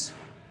 degrees.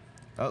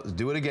 Oh, let's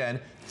do it again,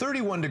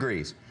 31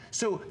 degrees.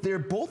 So they're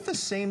both the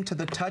same to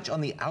the touch on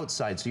the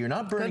outside, so you're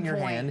not burning your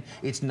hand.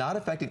 It's not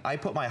affecting. I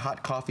put my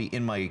hot coffee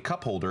in my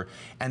cup holder,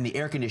 and the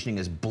air conditioning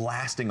is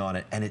blasting on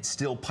it, and it's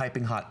still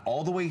piping hot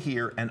all the way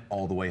here and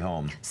all the way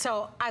home.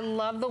 So I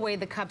love the way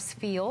the cups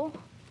feel.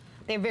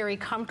 They're very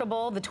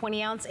comfortable, the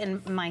 20 ounce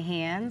in my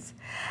hands.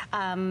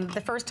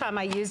 The first time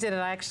I used it,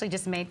 I actually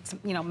just made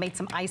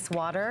some ice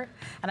water,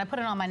 and I put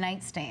it on my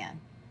nightstand.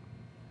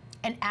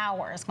 And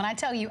hours, when I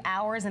tell you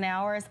hours and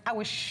hours, I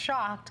was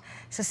shocked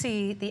to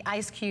see the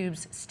ice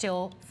cubes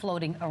still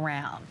floating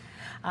around.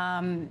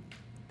 I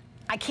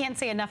can't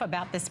say enough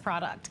about this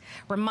product,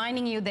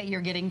 reminding you that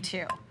you're getting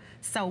 2.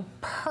 So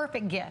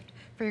perfect gift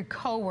for your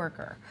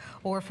coworker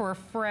or for a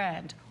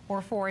friend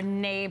or for a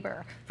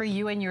neighbor, for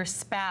you and your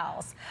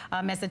spouse.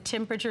 As the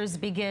temperatures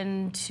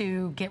begin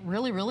to get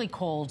really, really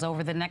cold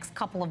over the next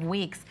couple of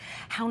weeks,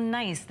 how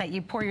nice that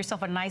you pour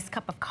yourself a nice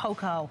cup of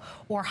cocoa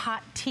or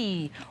hot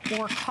tea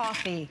or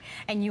coffee,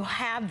 and you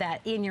have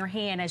that in your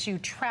hand as you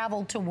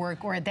travel to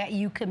work or that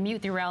you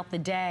commute throughout the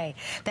day.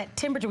 That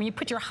temperature, when you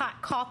put your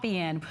hot coffee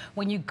in,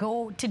 when you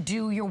go to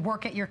do your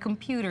work at your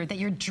computer, that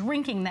you're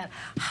drinking that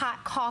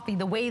hot coffee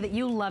the way that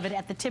you love it,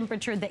 at the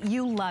temperature that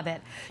you love it.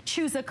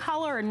 Choose a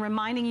color, and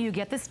reminding you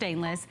get the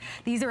stainless.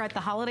 These are at the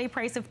holiday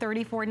price of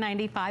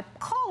 $34.95.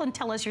 Call and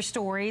tell us your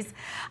stories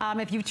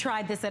if you've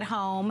tried this at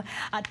home.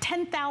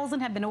 10,000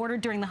 have been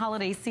ordered during the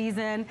holiday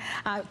season.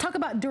 Talk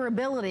about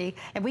durability,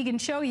 and we can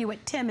show you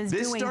what Tim is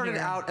doing here. This started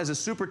out as a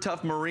super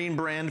tough marine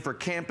brand for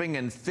camping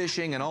and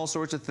fishing and all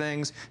sorts of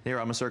things. Here,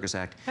 I'm a circus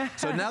act.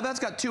 So now that's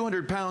got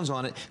 200 pounds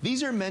on it.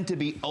 These are meant to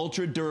be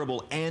ultra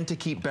durable and to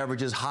keep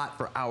beverages hot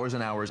for hours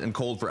and hours and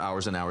cold for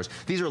hours and hours.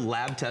 These are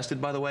lab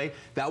tested, by the way.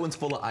 That one's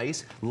full of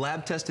ice,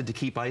 lab tested to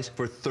keep ice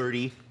for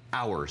 30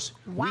 hours.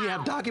 Wow. We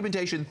have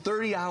documentation,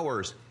 30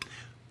 hours.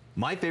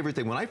 My favorite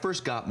thing, when I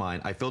first got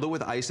mine, I filled it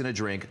with ice in a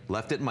drink,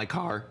 left it in my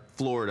car,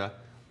 Florida,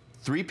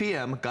 3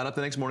 p.m., got up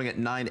the next morning at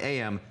 9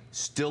 a.m.,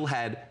 still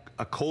had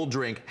a cold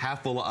drink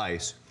half full of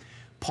ice.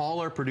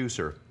 Paul, our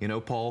producer, you know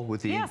Paul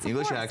with the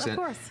English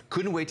accent,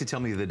 couldn't wait to tell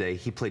me the other day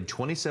he played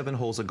 27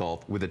 holes of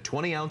golf with a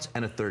 20 ounce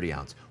and a 30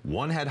 ounce.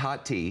 One had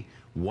hot tea,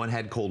 one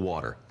had cold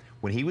water.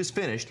 When he was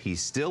finished, he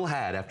still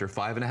had, after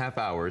 5.5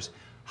 hours,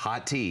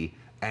 hot tea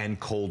and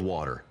cold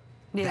water.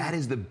 Yeah. That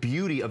is the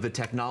beauty of the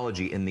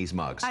technology in these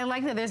mugs. I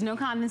like that there's no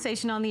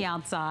condensation on the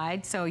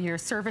outside, so your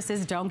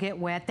surfaces don't get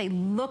wet. They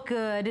look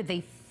good.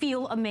 They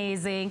feel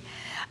amazing.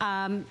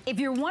 If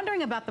you're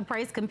wondering about the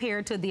price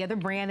compared to the other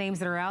brand names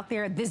that are out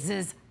there, this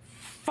is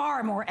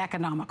far more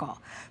economical.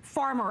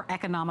 Far more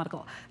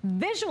economical.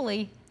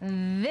 Visually,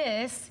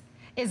 this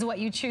is what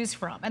you choose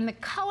from. And the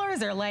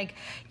colors are like,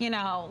 you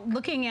know,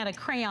 looking at a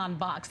crayon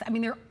box. I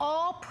mean, they're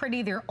all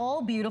pretty, they're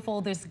all beautiful.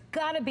 There's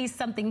gotta be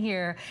something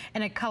here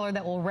in a color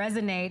that will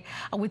resonate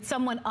with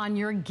someone on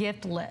your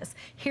gift list.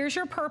 Here's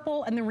your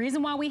purple, and the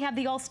reason why we have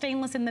the all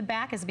stainless in the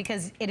back is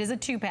because it is a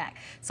 2-pack.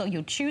 So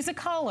you'll choose a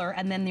color,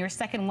 and then your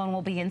second one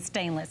will be in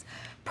stainless.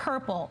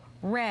 Purple,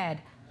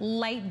 red,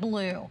 light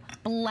blue,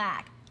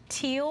 black,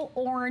 teal,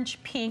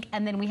 orange, pink,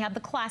 and then we have the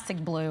classic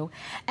blue.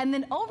 And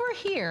then over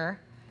here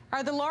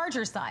are the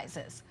larger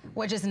sizes,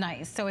 which is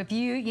nice. So if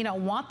you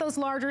want those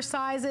larger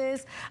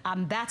sizes,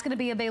 that's gonna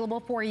be available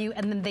for you,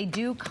 and then they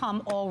do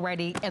come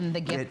already in the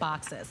gift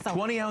boxes. So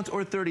 20 ounce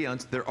or 30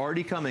 ounce, they're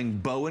already coming,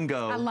 bow and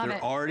go. I love they're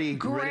it. Already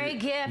great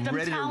gift,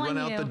 ready to run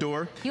out the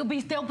door. They'll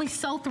be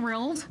so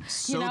thrilled.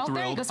 So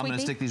thrilled. I'm gonna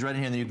stick these right in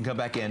here, and then you can come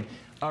back in.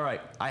 All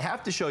right, I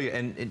have to show you,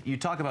 and you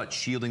talk about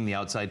shielding the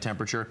outside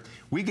temperature.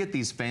 We get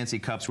these fancy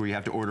cups where you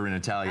have to order in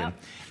Italian,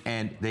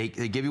 and they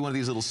give you one of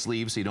these little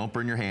sleeves so you don't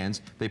burn your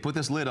hands. They put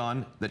this lid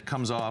on that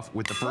comes off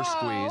with the first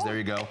squeeze, there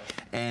you go,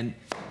 and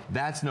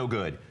that's no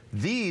good.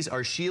 These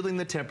are shielding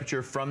the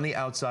temperature from the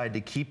outside to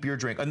keep your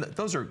drink, and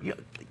those are,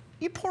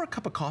 you pour a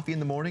cup of coffee in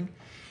the morning,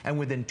 and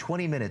within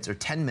 20 minutes or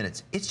 10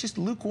 minutes, it's just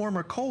lukewarm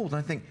or cold, and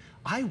I think,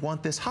 I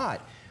want this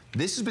hot.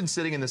 This has been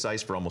sitting in this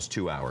ice for almost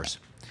 2 hours.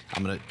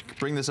 I'm gonna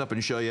bring this up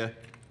and show you.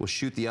 We'll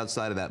shoot the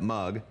outside of that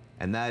mug,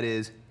 and that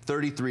is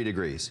 33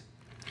 degrees.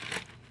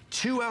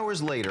 2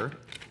 hours later,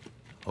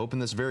 open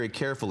this very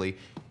carefully.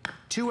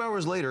 2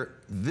 hours later,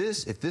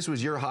 this, if this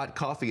was your hot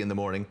coffee in the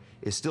morning,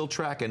 is still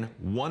tracking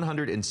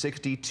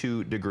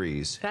 162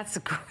 degrees. That's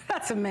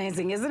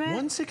amazing, isn't it?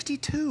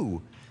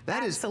 162.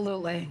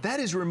 Absolutely. That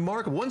is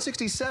remarkable.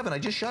 167, I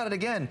just shot it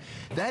again.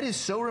 That is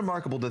so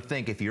remarkable to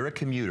think if you're a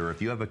commuter,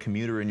 if you have a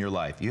commuter in your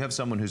life, you have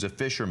someone who's a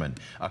fisherman,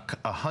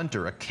 a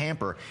hunter, a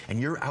camper, and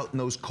you're out in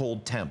those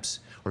cold temps.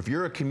 Or if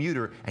you're a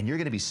commuter and you're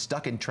gonna be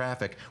stuck in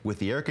traffic with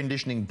the air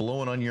conditioning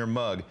blowing on your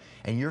mug,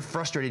 and you're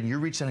frustrated and you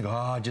reach down and go,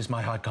 oh, just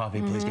my hot coffee,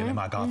 please give me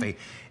my coffee.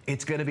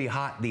 It's gonna be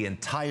hot the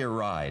entire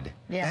ride.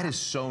 Yeah. That is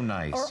so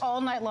nice. Or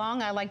all night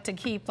long, I like to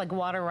keep like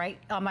water right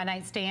on my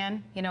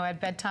nightstand, you know, at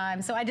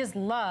bedtime. So I just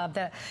love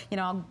that, you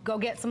know, I'll go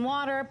get some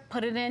water,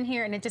 put it in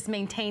here, and it just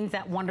maintains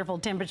that wonderful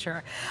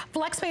temperature.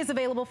 FlexPay is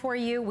available for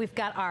you. We've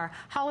got our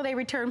holiday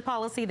return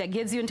policy that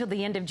gives you until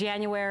the end of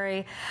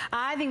January.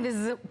 I think this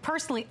is,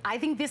 personally, I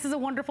think this is a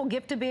wonderful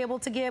gift to be able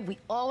to give. We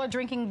all are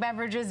drinking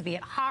beverages, be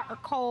it hot or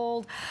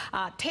cold,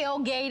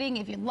 tailgating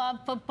if you love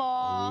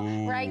football,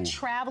 right?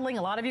 Traveling,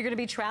 a lot of you are gonna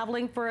be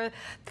traveling for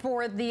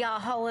the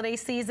holiday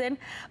season.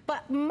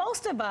 But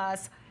most of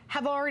us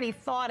have already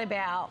thought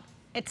about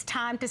it's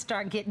time to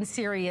start getting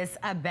serious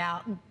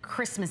about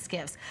Christmas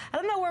gifts. I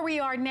don't know where we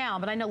are now,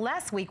 but I know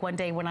last week, one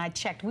day when I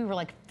checked, we were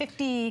like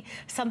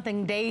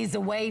 50-something days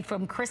away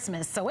from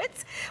Christmas. So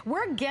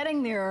we're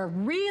getting there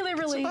really.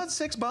 It's about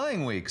 6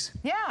 buying weeks.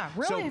 Yeah,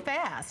 really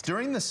fast.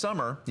 During the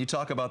summer, you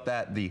talk about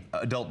that, the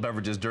adult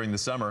beverages during the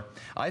summer.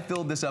 I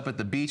filled this up at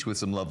the beach with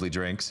some lovely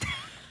drinks.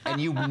 And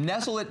you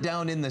nestle it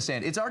down in the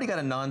sand. It's already got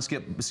a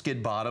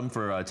non-skid bottom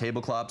for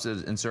tablecloths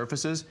and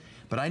surfaces,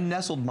 but I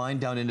nestled mine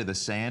down into the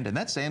sand, and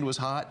that sand was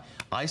hot.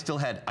 I still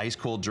had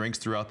ice-cold drinks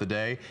throughout the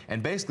day,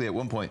 and basically at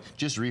one point,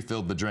 just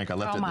refilled the drink. I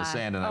left it in the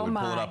sand, and I would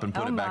pull it up and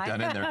put it back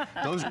down in there.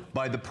 Those,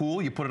 by the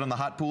pool, you put it on the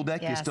hot pool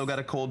deck, you still got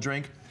a cold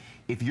drink.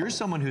 If you're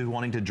someone who's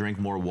wanting to drink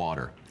more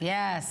water,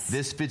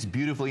 this fits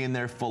beautifully in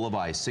there full of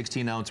ice,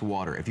 16-ounce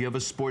water. If you have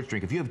a sports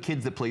drink, if you have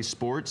kids that play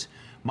sports,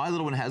 my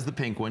little one has the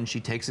pink one. She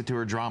takes it to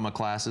her drama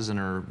classes and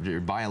her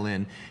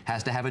violin,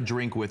 has to have a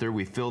drink with her.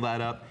 We fill that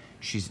up.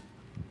 She's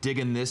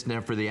digging this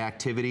now for the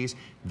activities.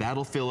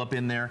 That'll fill up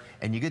in there.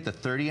 And you get the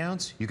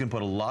 30-ounce, you can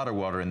put a lot of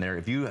water in there.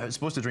 If you're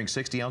supposed to drink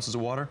 60 ounces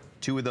of water,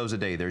 2 of those a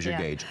day, there's your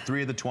gauge.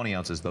 3 of the 20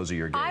 ounces, those are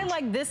your gauge. I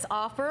like this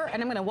offer,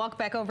 and I'm gonna walk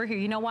back over here.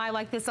 You know why I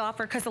like this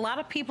offer? Because a lot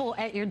of people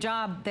at your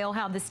job, they'll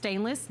have the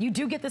stainless. You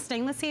do get the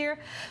stainless here,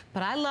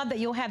 but I love that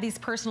you'll have these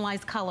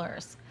personalized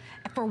colors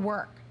for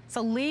work.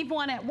 So leave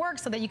one at work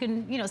so that you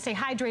can, you know, stay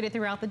hydrated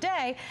throughout the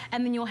day,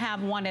 and then you'll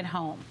have one at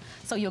home.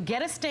 So you'll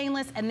get a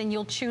stainless, and then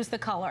you'll choose the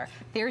color.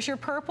 There's your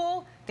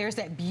purple, there's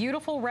that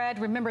beautiful red.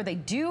 Remember, they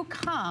do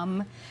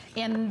come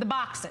in the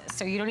boxes,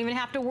 so you don't even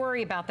have to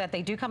worry about that.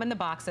 They do come in the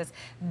boxes.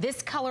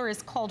 This color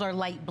is called our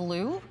light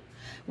blue.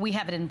 We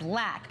have it in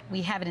black.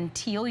 We have it in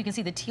teal. You can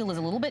see the teal is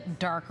a little bit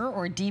darker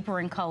or deeper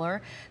in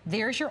color.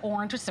 There's your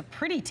orange, which is a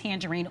pretty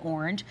tangerine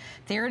orange.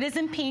 There it is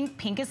in pink.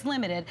 Pink is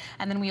limited.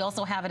 And then we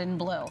also have it in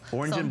blue.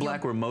 Orange and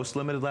black were most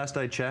limited last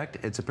I checked.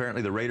 It's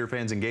apparently the Raider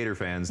fans and Gator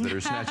fans that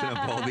are snatching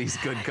up all these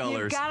good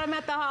colors. You've got them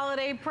at the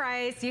holiday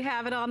price. You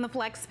have it on the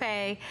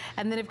FlexPay.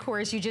 And then, of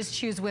course, you just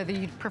choose whether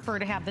you'd prefer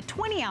to have the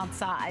 20-ounce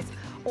size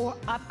or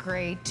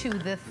upgrade to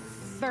the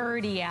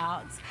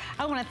 30-ounce.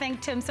 I want to thank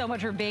Tim so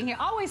much for being here.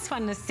 Always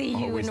fun to see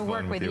you and to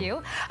work with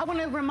you. I want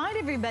to remind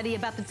everybody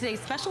about the today's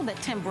special that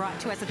Tim brought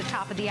to us at the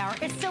top of the hour.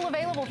 It's still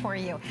available for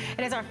you.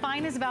 It is our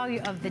finest value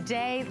of the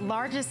day,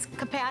 largest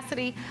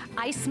capacity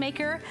ice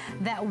maker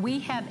that we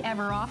have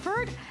ever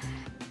offered.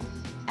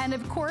 And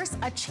of course,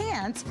 a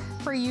chance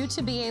for you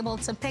to be able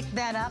to pick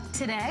that up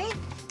today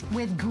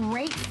with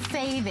great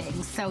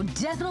savings. So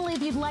definitely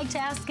if you'd like to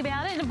ask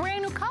about it, in a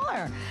brand new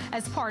color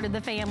as part of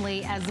the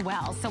family as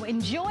well. So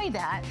enjoy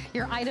that.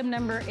 Your item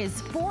number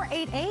is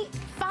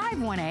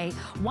 488-518,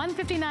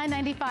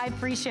 $159.95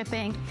 free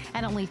shipping,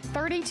 and only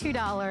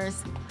 $32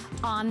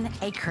 on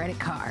a credit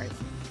card.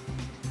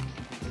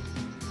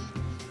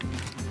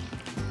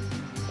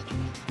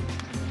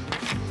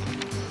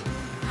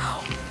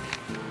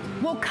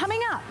 Well,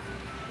 coming up,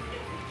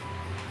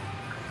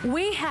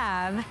 we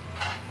have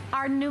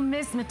our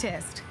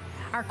numismatist,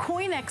 our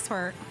coin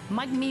expert,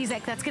 Mike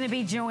Mezek, that's going to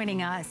be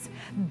joining us.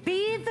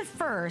 Be the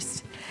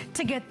first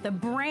to get the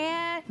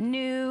brand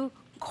new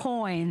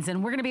coins,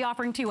 and we're gonna be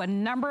offering to you a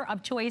number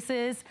of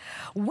choices.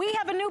 We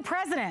have a new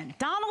president.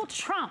 Donald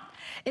Trump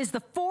is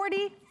the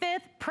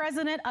 45th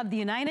president of the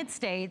United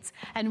States,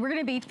 and we're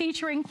gonna be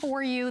featuring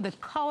for you the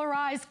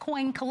colorized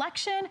coin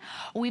collection.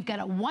 We've got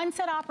a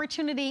 1-set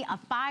opportunity, a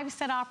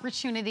 5-set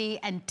opportunity,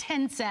 and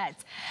 10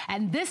 sets.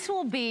 And this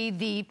will be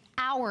the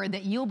hour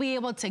that you'll be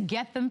able to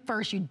get them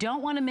first. You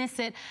don't want to miss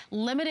it.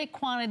 Limited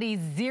quantity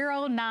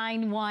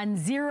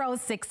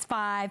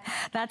 091065.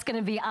 That's going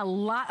to be a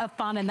lot of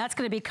fun, and that's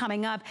going to be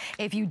coming up.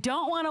 If you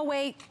don't want to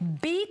wait,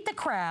 beat the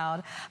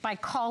crowd by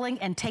calling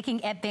and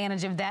taking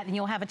advantage of that, and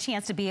you'll have a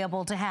chance to be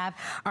able to have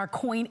our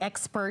coin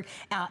expert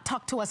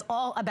talk to us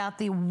all about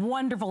the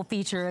wonderful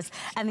features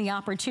and the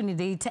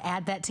opportunity to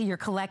add that to your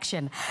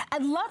collection.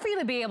 I'd love for you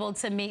to be able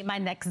to meet my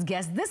next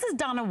guest. This is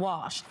Donna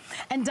Walsh,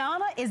 and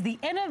Donna is the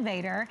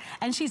innovator,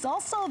 and she's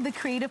also the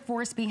creative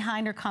force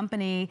behind her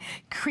company,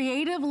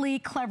 Creatively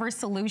Clever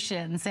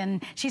Solutions.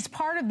 And she's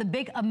part of the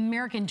Big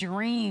American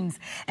Dreams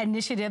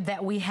initiative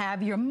that we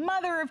have. You're a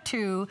mother of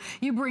 2.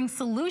 You bring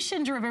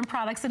solution-driven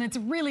products, and it's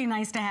really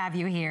nice to have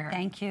you here.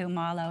 Thank you,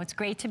 Marlo. It's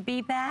great to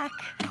be back.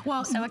 Well,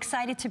 I'm so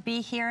excited to be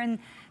here, and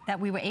that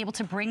we were able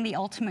to bring the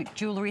Ultimate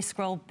Jewelry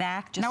Scroll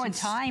back just in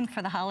time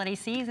for the holiday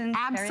season.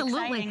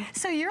 Absolutely.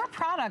 So your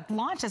product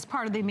launched as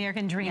part of the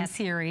American Dream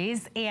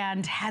series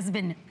and has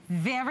been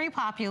very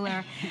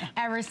popular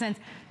ever since.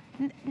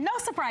 No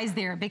surprise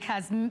there,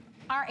 because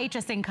our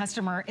HSN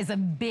customer is a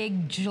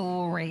big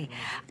jewelry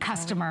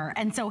customer.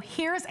 And so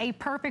here's a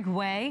perfect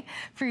way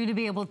for you to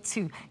be able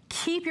to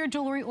keep your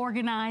jewelry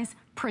organized,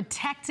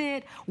 protect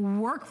it,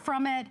 work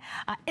from it.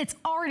 It's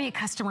already a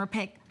customer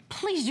pick.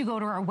 Please do go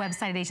to our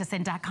website at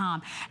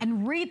hsn.com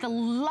and read the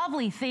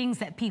lovely things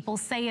that people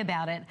say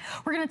about it.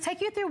 We're gonna take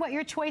you through what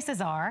your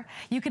choices are.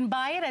 You can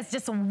buy it as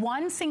just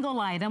one single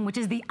item, which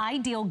is the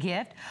ideal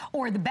gift,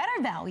 or the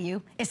better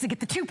value is to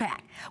get the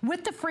 2-pack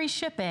with the free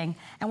shipping.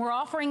 And we're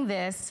offering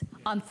this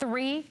on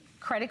 3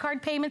 credit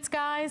card payments,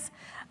 guys,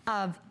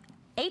 of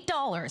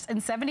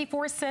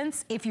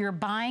 $8.74 if you're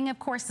buying, of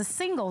course, the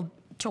single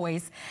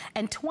choice,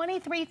 and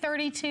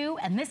 $23.32,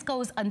 and this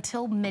goes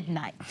until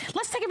midnight.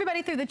 Let's take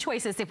everybody through the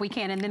choices if we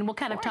can, and then we'll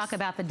kind of talk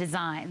about the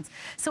designs.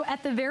 So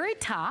at the very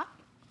top,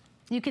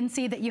 you can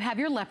see that you have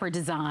your leopard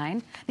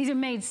design. These are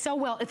made so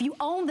well. If you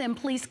own them,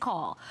 please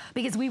call,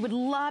 because we would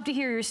love to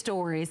hear your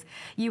stories.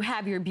 You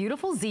have your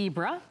beautiful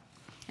zebra.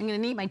 I'm gonna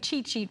need my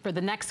cheat sheet for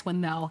the next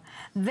one though.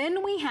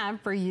 Then we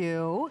have for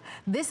you,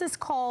 this is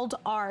called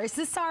is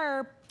this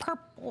our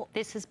purple?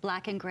 This is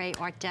black and gray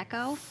Art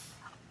Deco.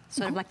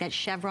 Sort of like that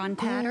chevron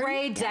pattern.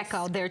 Gray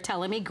deco, they're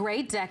telling me,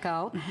 gray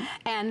deco.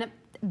 And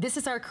this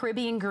is our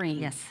Caribbean green.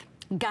 Yes.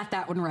 Got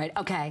that one right,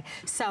 okay.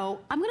 So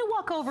I'm gonna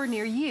walk over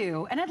near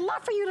you, and I'd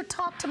love for you to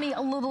talk to me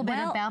a little bit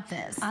about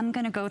this. I'm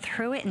gonna go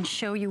through it and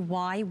show you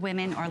why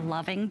women are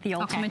loving the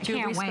Ultimate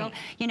Jewelry Scroll.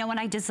 You know, when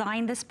I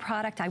designed this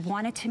product, I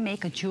wanted to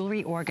make a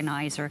jewelry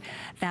organizer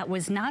that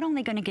was not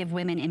only gonna give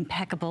women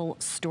impeccable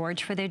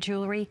storage for their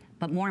jewelry,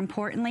 but more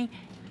importantly,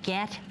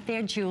 get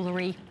their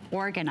jewelry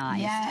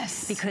organized.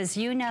 Yes. Because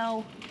you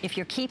know, if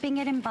you're keeping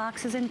it in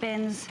boxes and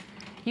bins,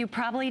 you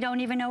probably don't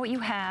even know what you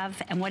have,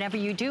 and whatever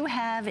you do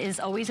have is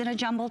always in a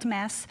jumbled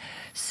mess.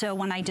 So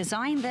when I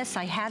designed this,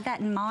 I had that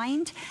in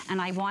mind, and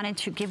I wanted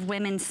to give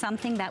women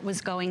something that was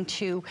going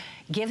to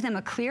give them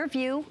a clear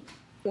view,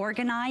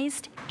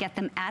 organized, get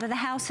them out of the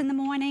house in the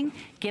morning,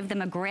 give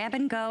them a grab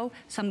and go.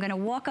 So I'm gonna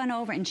walk on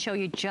over and show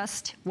you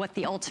just what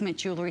the Ultimate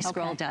Jewelry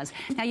Scroll does.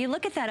 Now you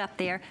look at that up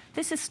there,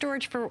 this is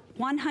storage for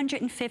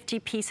 150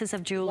 pieces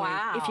of jewelry,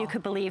 if you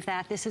could believe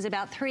that. This is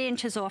about 3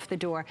 inches off the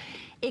door.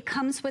 It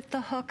comes with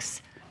the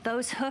hooks.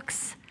 Those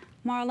hooks,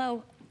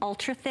 Marlo,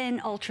 ultra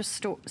thin, ultra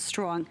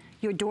strong.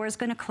 Your door's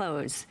gonna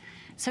close.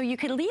 So you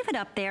could leave it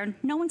up there.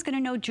 No one's gonna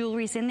know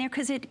jewelry's in there,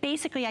 because it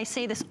basically, I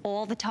say this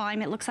all the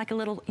time, it looks like a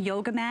little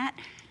yoga mat.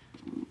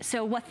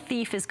 So what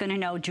thief is gonna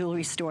know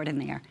jewelry's stored in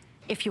there?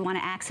 If you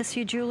wanna access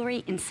your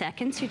jewelry in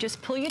seconds, you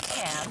just pull your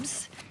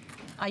tabs.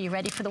 Are you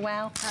ready for the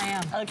wow? I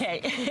am.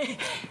 Okay.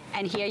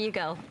 And here you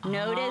go.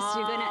 Notice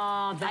you're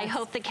gonna, I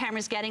hope the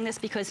camera's getting this,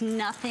 because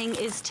nothing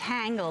is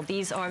tangled.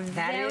 These are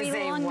very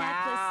long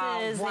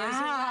necklaces.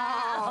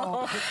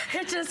 Wow.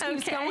 It just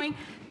keeps going.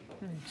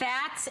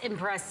 That's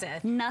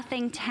impressive.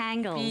 Nothing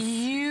tangles.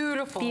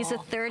 Beautiful. These are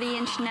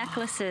 30-inch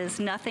necklaces.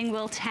 Nothing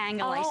will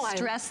tangle. I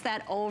stress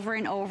that over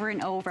and over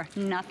and over.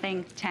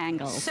 Nothing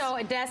tangles. So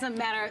it doesn't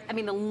matter. I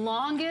mean, the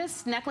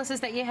longest necklaces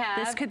that you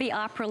have. This could be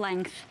opera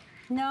length.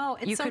 No,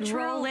 it's so true. You could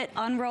roll it,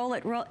 unroll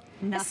it, roll.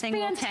 Nothing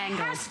will tangle.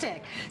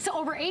 Fantastic. So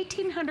over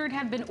 1,800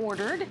 have been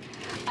ordered.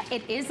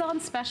 It is on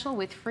special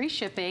with free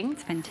shipping.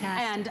 It's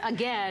fantastic. And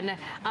again,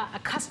 a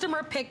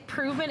customer pick,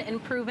 proven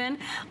and proven.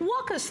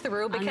 Walk us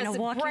through, because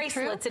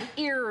bracelets and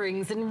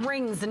earrings and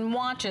rings and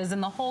watches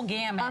and the whole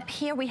gamut. Up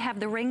here we have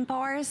the ring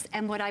bars,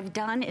 and what I've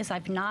done is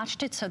I've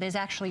notched it so there's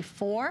actually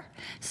 4.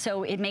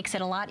 So it makes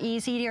it a lot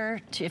easier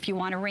to, if you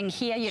want a ring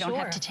here, you don't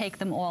have to take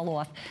them all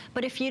off.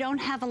 But if you don't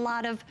have a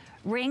lot of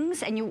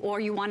rings, and you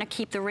want to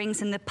keep the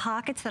rings in the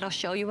pockets that I'll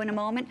show you in a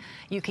moment,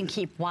 you can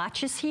keep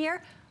watches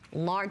here,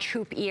 large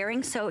hoop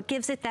earrings, so it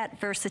gives it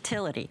that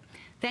versatility.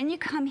 Then you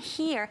come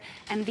here,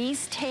 and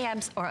these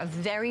tabs are a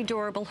very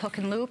durable hook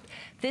and loop.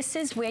 This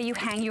is where you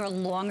hang your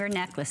longer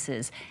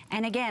necklaces.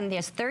 And again,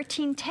 there's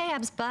 13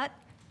 tabs, but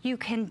you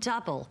can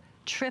double,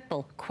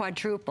 triple,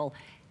 quadruple.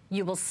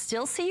 You will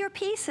still see your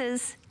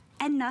pieces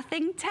and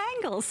nothing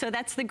tangles. So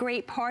that's the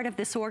great part of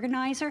this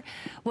organizer.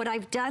 What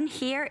I've done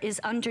here is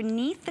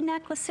underneath the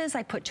necklaces,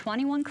 I put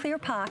 21 clear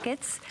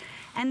pockets,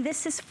 and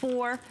this is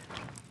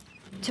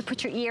to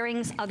put your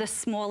earrings, other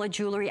smaller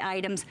jewelry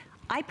items.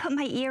 I put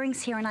my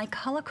earrings here and I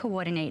color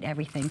coordinate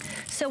everything.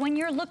 So when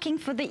you're looking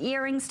for the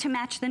earrings to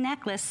match the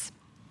necklace,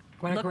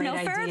 look no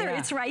further,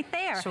 it's right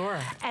there. Sure.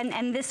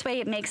 And this way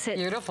it makes it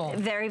beautiful.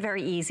 Very,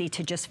 very easy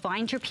to just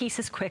find your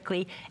pieces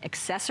quickly,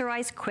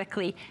 accessorize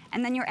quickly,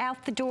 and then you're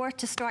out the door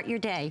to start your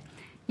day.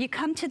 You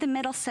come to the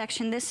middle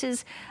section. This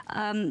is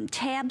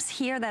tabs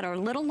here that are a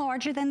little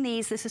larger than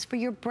these. This is for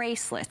your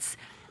bracelets.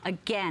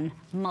 Again,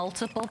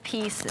 multiple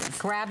pieces.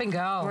 Grab and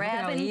go.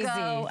 Grab and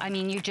go. I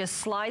mean, you just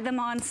slide them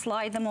on,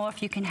 slide them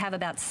off. You can have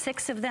about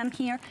 6 of them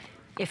here.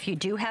 If you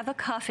do have a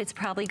cuff, it's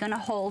probably going to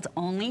hold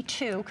only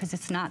 2 because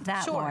it's not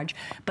that large.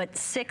 But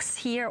 6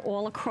 here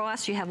all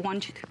across. You have 1,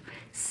 2,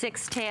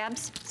 6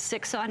 tabs,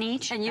 6 on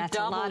each. And you've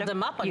doubled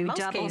them up on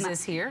most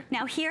cases here.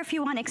 Now here, if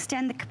you want to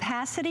extend the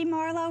capacity,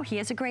 Marlo,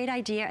 here's a great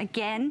idea.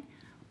 Again,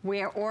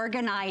 we're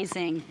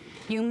organizing.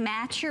 You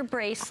match your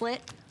bracelet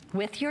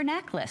with your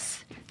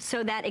necklace.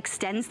 So that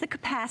extends the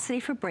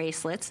capacity for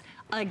bracelets.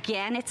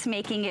 Again, it's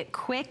making it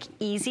quick,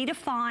 easy to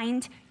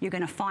find. You're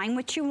going to find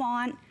what you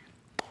want,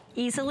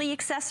 easily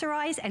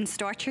accessorize, and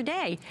start your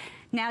day.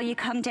 Now you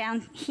come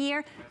down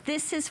here.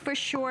 This is for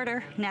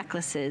shorter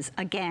necklaces.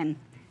 Again,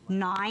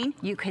 9,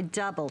 you could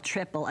double,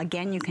 triple.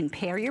 Again, you can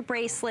pair your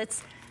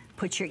bracelets,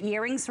 put your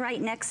earrings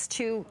right next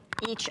to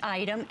each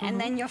item, and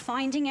then you're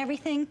finding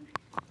everything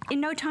in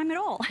no time at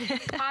all.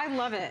 I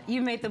love it.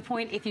 You made the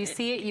point, if you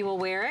see it, you will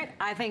wear it.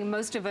 I think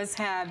most of us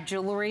have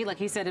jewelry,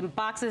 like you said, in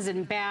boxes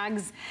and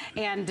bags,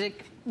 and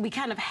we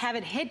kind of have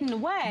it hidden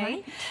away.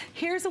 Right.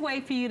 Here's a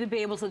way for you to be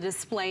able to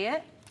display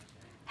it,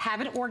 have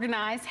it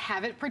organized,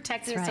 have it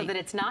protected so that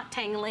it's not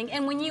tangling.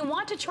 And when you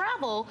want to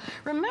travel,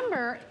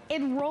 remember,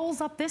 it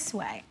rolls up this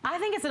way. I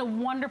think it's a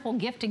wonderful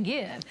gift to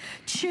give.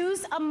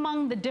 Choose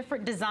among the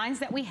different designs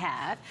that we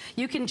have.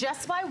 You can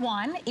just buy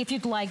one if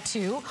you'd like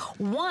to.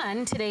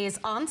 One today is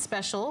on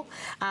special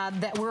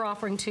that we're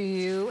offering to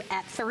you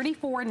at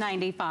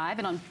 $34.95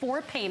 and on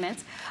 4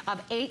 payments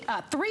of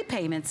 3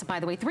 payments, by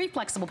the way, 3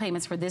 flexible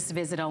payments for this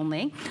visit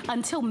only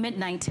until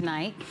midnight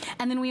tonight.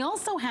 And then we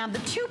also have the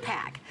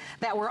 2-pack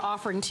that we're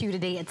offering to you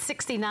today at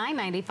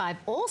 $69.95,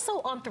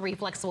 also on 3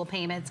 flexible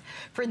payments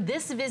for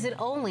this visit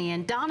only.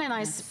 And Donna and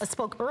I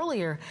spoke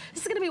earlier,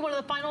 this is going to be one of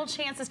the final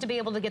chances to be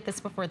able to get this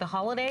before the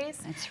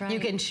holidays. That's right. You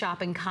can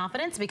shop in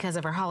confidence because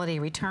of our holiday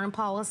return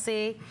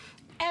policy.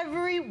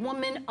 Every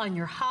woman on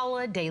your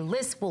holiday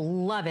list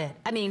will love it.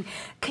 I mean,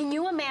 can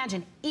you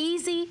imagine?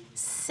 Easy,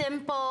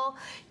 simple.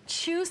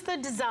 Choose the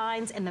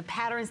designs and the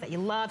patterns that you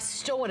love.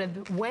 Stow it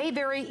away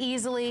very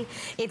easily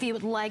if you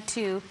would like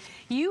to.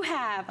 You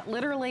have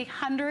literally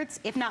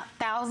hundreds, if not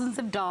thousands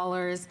of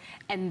dollars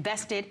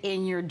invested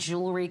in your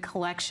jewelry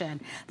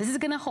collection. This is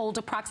going to hold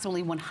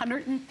approximately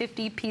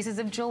 150 pieces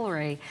of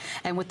jewelry.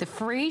 And with the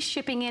free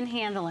shipping and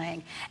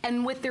handling,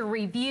 and with the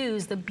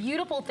reviews, the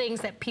beautiful things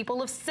that people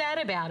have said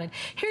about it.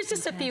 Here's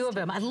just a few of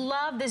them. I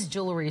love this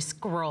jewelry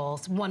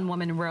scrolls, one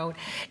woman wrote.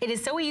 It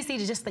is so easy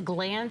to just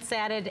glance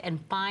at it and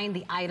find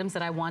the items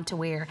that I want to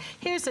wear.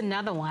 Here's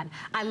another one.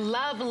 I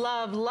love,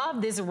 love, love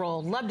this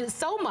roll. Loved it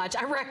so much,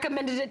 I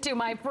recommended it to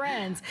my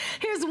friends.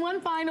 Here's one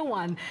final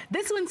one.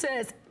 This one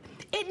says,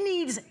 it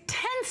needs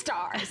 10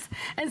 stars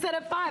instead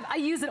of 5. I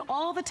use it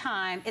all the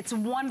time. It's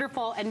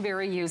wonderful and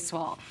very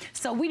useful.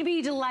 So we'd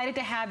be delighted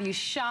to have you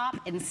shop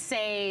and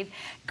save.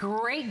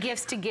 Great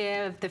gifts to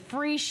give. The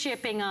free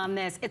shipping on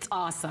this. It's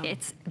awesome.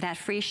 It's that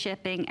free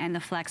shipping and the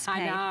flex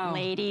pay. I know.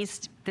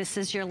 Ladies, this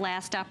is your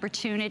last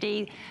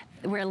opportunity.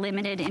 We're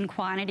limited in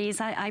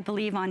quantities, I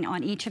believe,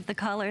 on each of the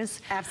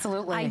colors.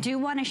 Absolutely. I do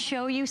want to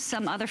show you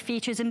some other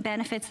features and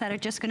benefits that are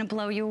just going to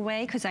blow you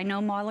away, because I know,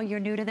 Marlo, you're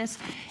new to this.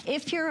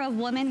 If you're a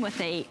woman with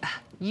a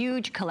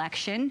huge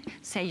collection,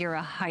 say you're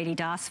a Heidi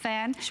Daas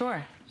fan,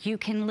 sure, you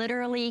can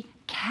literally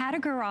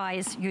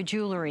categorize your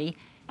jewelry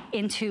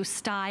into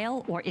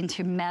style or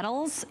into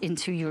metals,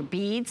 into your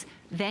beads.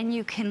 Then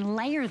you can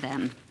layer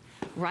them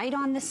right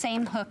on the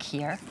same hook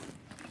here.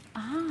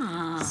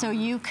 So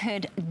you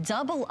could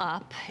double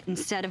up.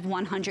 Instead of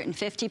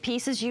 150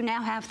 pieces, you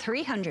now have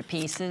 300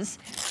 pieces.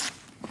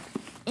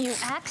 You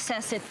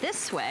access it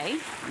this way.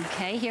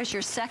 Okay, here's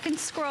your second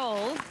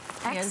scroll.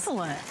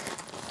 excellent.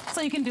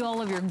 So you can do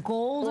all of your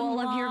gold in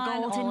one, all of your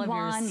gold in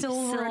one,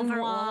 silver in one,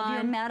 all of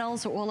your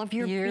metals, or all of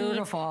your beads.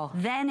 Beautiful.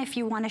 Then if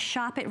you want to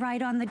shop it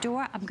right on the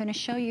door, I'm going to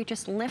show you,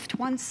 just lift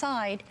one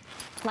side,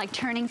 like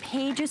turning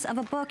pages of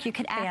a book. You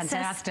could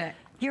access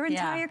your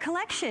entire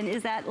collection.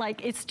 Is that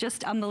like, it's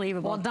just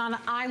unbelievable. Well,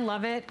 Donna, I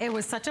love it. It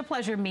was such a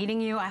pleasure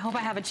meeting you. I hope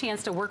I have a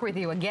chance to work with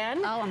you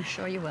again. Oh, I'm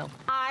sure you will.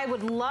 I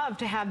would love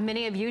to have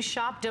many of you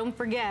shop. Don't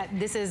forget,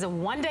 this is a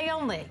one day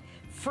only.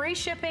 free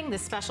shipping, the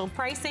special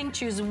pricing,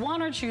 choose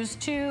one or choose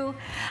two.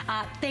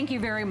 Thank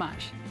you very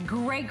much.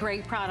 Great,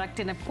 great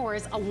product, and of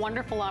course, a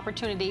wonderful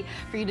opportunity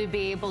for you to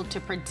be able to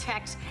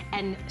protect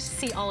and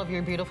see all of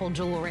your beautiful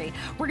jewelry.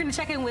 We're gonna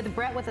check in with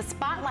Brett with a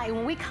spotlight.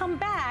 When we come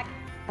back,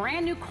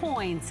 brand new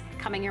coins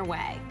coming your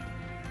way.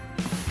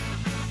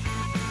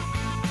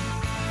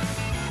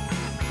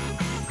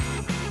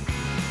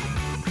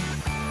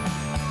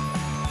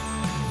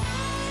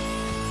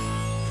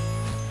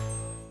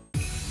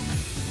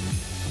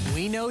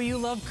 We know you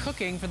love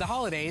cooking for the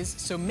holidays,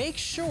 so make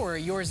sure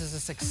yours is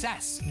a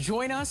success.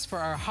 Join us for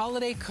our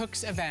Holiday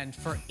Cooks event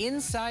for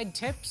inside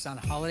tips on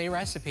holiday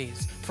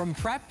recipes. From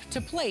prep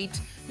to plate,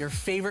 your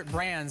favorite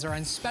brands are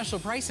on special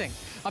pricing.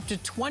 Up to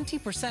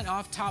 20%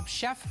 off top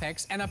chef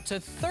picks and up to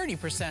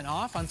 30%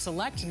 off on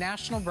select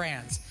national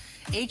brands.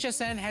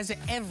 HSN has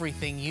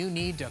everything you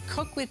need to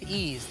cook with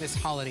ease this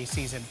holiday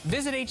season.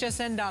 Visit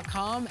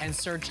hsn.com and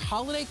search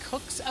Holiday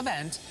Cooks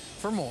event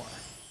for more.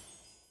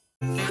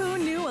 Who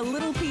knew a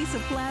little piece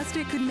of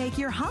plastic could make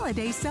your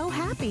holiday so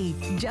happy?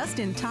 Just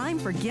in time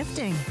for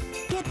gifting.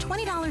 Get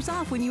 $20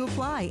 off when you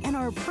apply and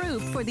are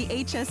approved for the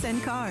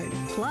HSN card.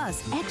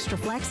 Plus, extra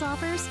flex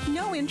offers,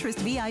 no interest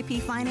VIP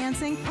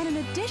financing, and an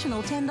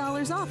additional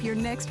 $10 off your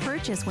next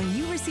purchase when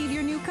you receive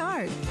your new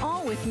card.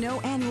 All with no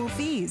annual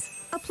fees.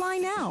 Apply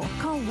now.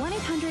 Call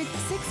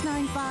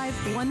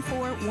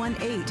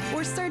 1-800-695-1418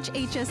 or search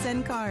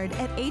HSN card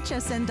at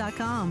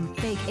hsn.com.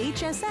 Make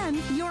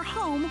HSN your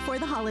home for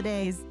the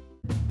holidays.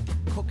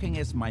 Cooking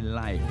is my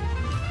life.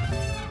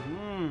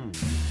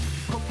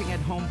 Cooking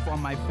at home for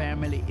my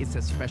family is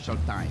a special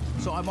time.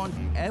 So I want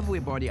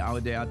everybody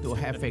out there to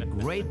have a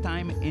great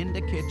time in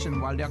the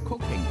kitchen while they're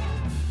cooking.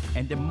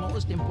 And the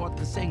most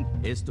important thing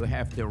is to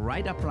have the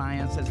right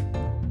appliances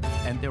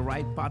and the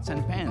right pots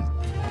and pans.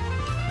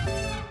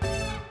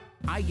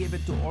 I give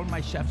it to all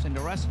my chefs in the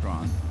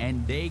restaurant,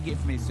 and they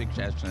give me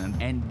suggestions,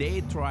 and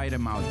they try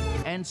them out.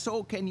 And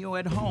so can you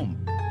at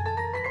home.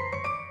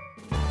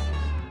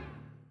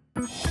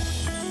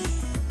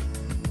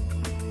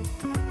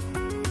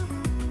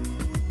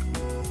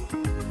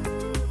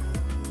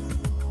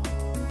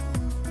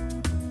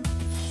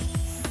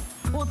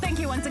 Well, thank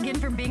you once again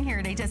for being here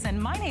at HSN.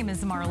 My name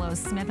is Marlo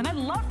Smith, and I'd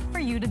love for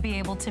you to be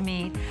able to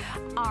meet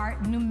our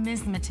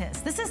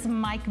numismatist. This is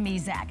Mike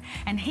Mezak,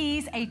 and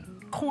he's a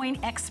coin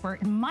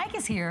expert. Mike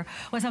is here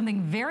with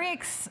something very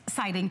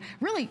exciting,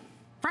 really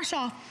fresh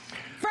off,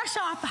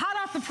 hot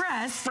off the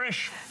press.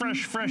 Fresh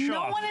off.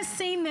 No one has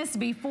seen this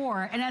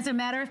before, and as a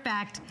matter of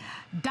fact,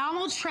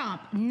 Donald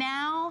Trump,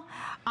 now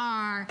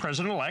our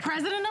President-elect.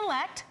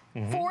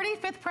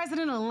 45th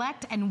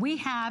president-elect, and we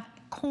have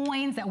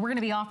coins that we're going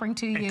to be offering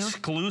to you.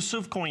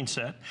 Exclusive coin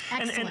set.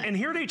 And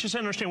here at HSN,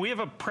 understand, we have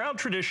a proud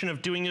tradition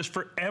of doing this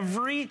for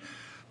every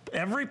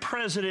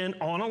president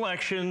on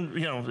election,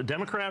 you know,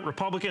 Democrat,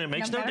 Republican, it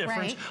makes no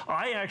difference. Right.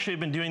 I actually have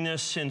been doing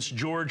this since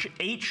George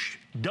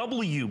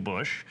H.W.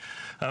 Bush.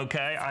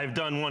 Okay, I've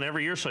done one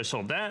every year, so I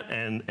sold that,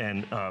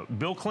 and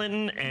Bill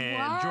Clinton,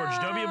 and George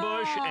W.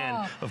 Bush,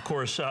 and of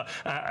course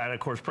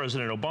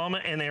President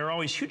Obama, and they are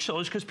always huge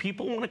sellers because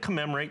people want to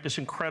commemorate this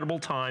incredible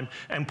time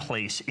and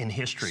place in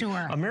history.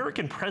 Sure.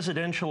 American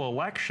presidential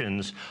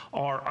elections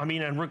are, I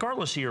mean, and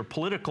regardless of your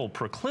political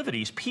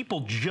proclivities, people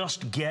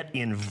just get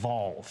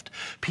involved.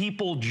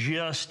 People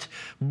just,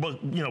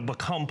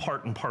 become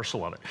part and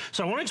parcel of it.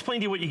 So I want to explain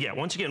to you what you get.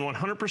 Once again,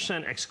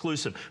 100%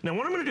 exclusive. Now,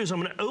 what I'm going to do is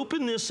I'm going to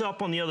open this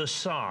up on the other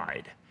side,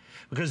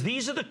 because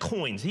these are the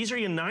coins. These are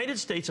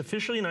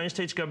official United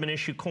States government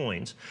issue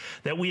coins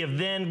that we have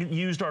then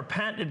used our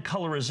patented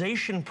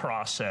colorization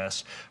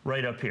process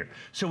right up here.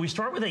 So we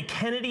start with a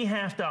Kennedy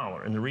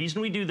 $50, and the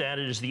reason we do that,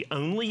 it is the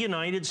only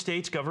United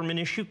States government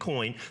issue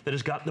coin that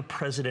has got the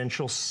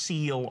presidential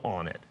seal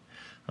on it.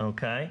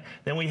 Okay,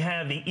 then we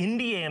have the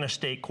Indiana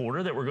State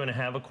Quarter that we're going to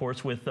have, of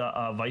course, with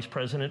Vice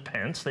President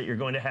Pence, that you're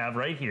going to have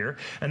right here.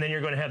 And then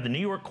you're going to have the New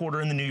York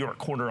Quarter, and the New York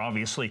Quarter,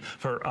 obviously,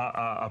 for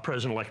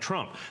President-elect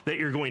Trump that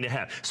you're going to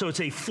have. So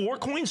it's a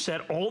 4-coin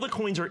set. All the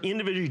coins are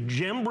individually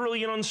gem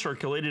brilliant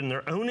uncirculated in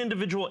their own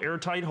individual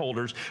airtight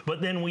holders.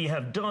 But then we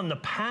have done the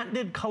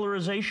patented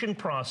colorization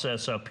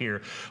process up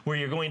here, where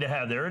you're going to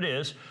have, there it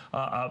is,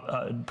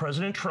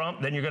 President Trump.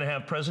 Then you're going to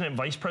have President,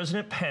 Vice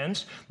President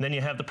Pence. Then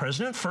you have the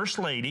President, First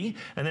Lady.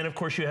 And then, of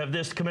course, you have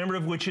this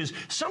commemorative, which is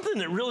something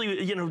that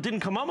really, didn't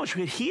come out much.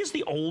 He is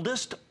the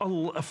oldest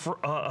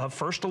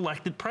first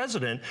elected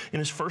president in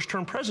his first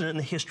term president in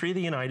the history of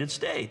the United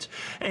States.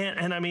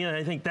 And I mean,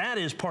 I think that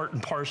is part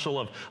and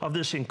parcel of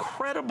this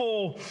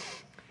incredible.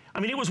 I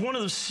mean, it was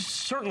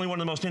certainly one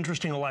of the most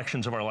interesting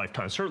elections of our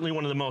lifetime. Certainly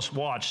one of the most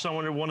watched,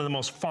 one of the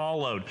most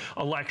followed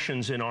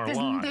elections in our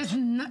lives. There's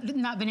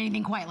not been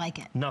anything quite like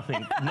it.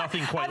 Nothing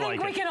quite like it. I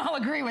think we can all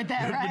agree with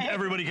that, right?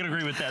 Everybody can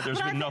agree with that.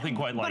 There's been nothing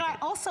quite like it. But I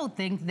also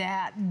think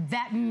that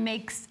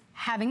makes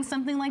having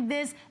something like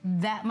this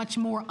that much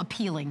more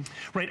appealing.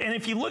 Right, and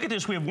if you look at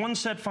this, we have 1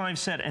 set, 5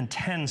 set, and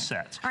 10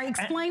 sets. All right,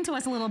 explain to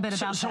us a little bit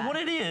about that. So what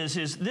it is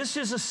this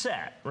is a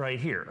set right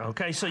here,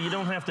 okay? So you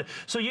don't have to,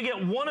 so you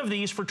get one of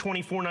these for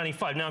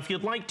 $24.95. Now, if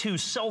you'd like to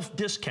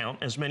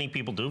self-discount, as many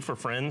people do for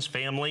friends,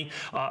 family,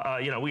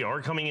 you know, we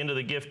are coming into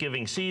the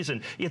gift-giving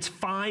season, it's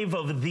 5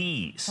 of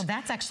these. So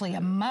that's actually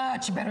a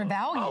much better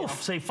value. Oh,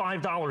 say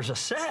 $5 a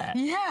set.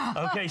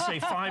 Yeah. Okay, say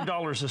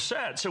 $5 a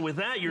set. So with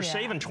that, you're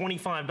saving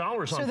 $25 on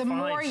 5 sets. So the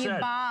more you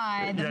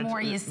buy, the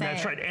more you save.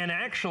 That's right. And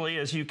actually,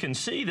 as you can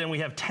see, then we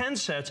have 10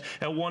 sets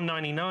at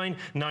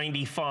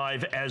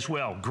 $199.95 as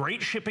well.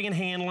 Great shipping and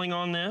handling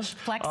on this.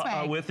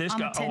 FlexPay with this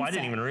guy. Oh, I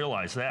didn't even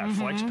realize that.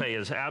 FlexPay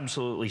is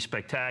absolutely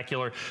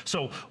spectacular.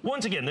 So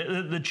once again,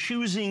 the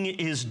choosing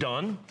is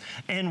done,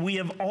 and we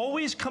have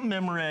always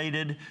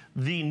commemorated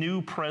the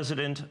new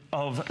president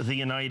of the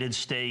United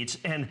States.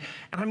 And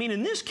I mean,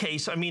 in this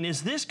case, I mean,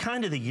 is this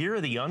kind of the year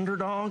of the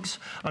underdogs?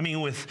 I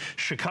mean, with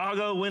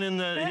Chicago winning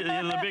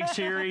the big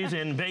series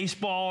in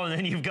baseball, and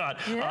then you've got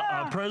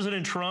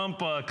President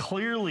Trump,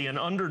 clearly an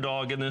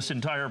underdog in this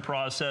entire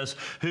process,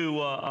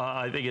 who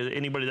I think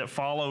anybody that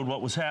followed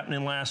what was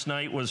happening last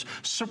night was,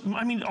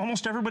 I mean,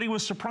 almost everybody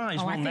was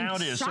surprised. Well, now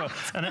it is. So,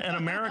 and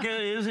America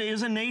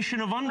is a nation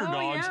of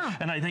underdogs,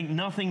 and I think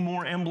nothing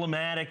more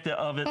emblematic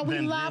of it than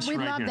this right here.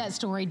 We love that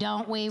story,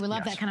 don't we? We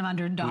love that kind of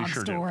underdog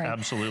story. Do.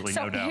 Absolutely,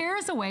 no doubt. So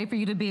here's a way for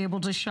you to be able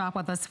to shop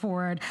with us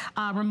for it.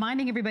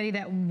 Reminding everybody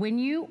that when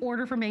you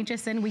order from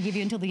HSN, we give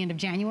you until the end of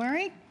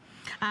January.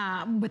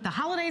 With the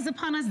holidays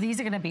upon us, these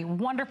are going to be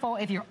wonderful.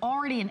 If you're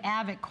already an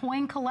avid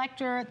coin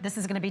collector, this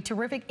is going to be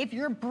terrific. If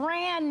you're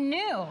brand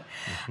new,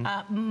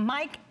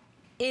 Mike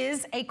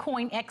is a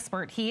coin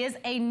expert. He is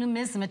a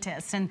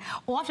numismatist. And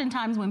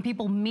oftentimes when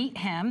people meet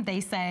him, they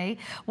say,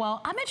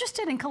 well, I'm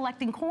interested in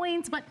collecting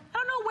coins, but I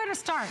don't know where to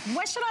start.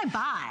 What should I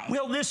buy?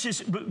 Well, this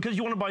is because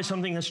you want to buy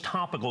something that's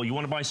topical. You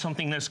want to buy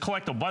something that's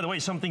collectible. By the way,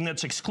 something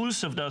that's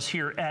exclusive to us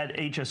here at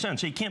HSN.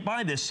 So you can't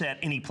buy this set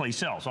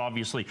anyplace else.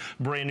 Obviously,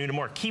 brand new to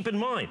market. Keep in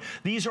mind,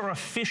 these are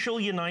official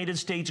United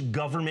States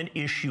government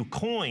issue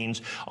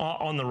coins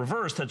on the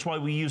reverse. That's why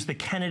we use the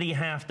Kennedy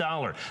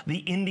 $50, the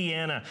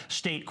Indiana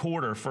state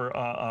quarter for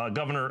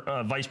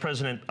Vice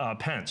President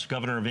Pence,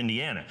 governor of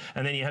Indiana.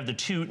 And then you have the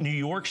 2 New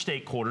York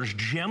state quarters,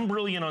 gem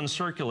brilliant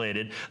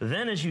uncirculated.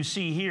 Then, as you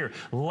see here,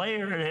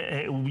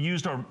 we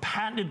used our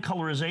patented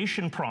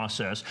colorization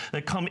process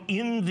that come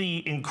in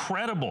the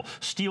incredible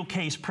steel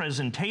case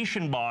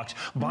presentation box.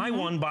 Buy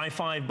 1, buy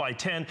 5, buy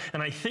 10.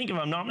 And I think, if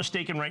I'm not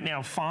mistaken right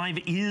now, 5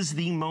 is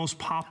the most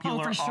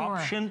popular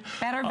option.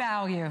 Better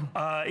value.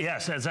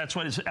 Yes, that's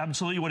what it's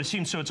absolutely what it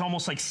seems. So it's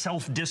almost like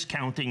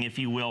self-discounting, if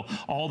you will,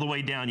 all the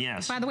way down.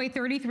 Yes. By the way,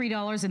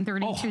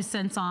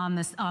 $33.32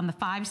 on the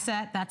 5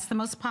 set. That's the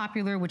most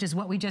popular, which is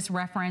what we just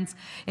referenced.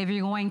 If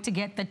you're going to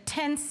get the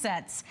 10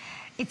 sets,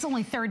 it's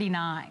only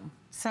 $39.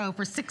 So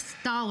for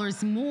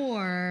 $6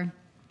 more,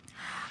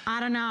 I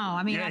don't know.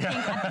 I mean, I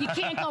think you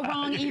can't go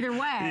wrong either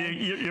way.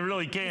 You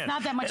really can't. It's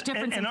not that much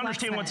difference. And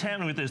understand what's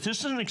happening with this.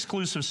 This is an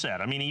exclusive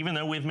set. I mean, even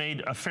though we've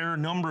made a fair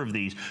number of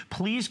these,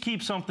 please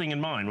keep something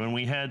in mind. When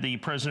we had the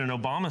President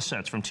Obama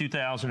sets from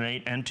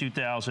 2008 and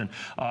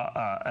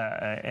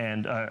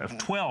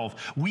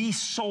 2012, we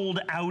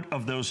sold out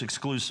of those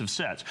exclusive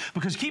sets.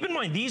 Because keep in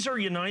mind, these are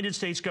United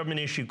States government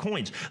issue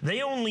coins.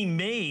 They only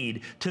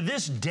made, to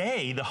this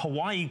day, the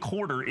Hawaii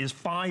quarter is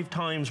 5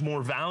 times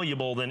more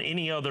valuable than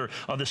any other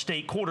of the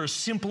state quarters,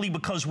 simply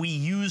because we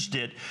used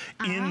it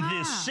in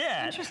this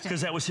set,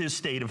 because that was his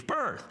state of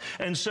birth.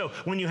 And so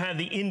when you have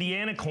the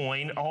Indiana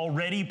coin,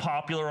 already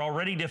popular,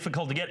 already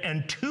difficult to get,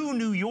 and 2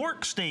 New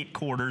York state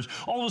quarters,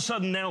 all of a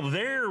sudden now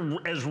they're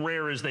as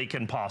rare as they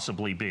can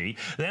possibly be.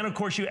 Then, of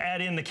course, you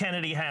add in the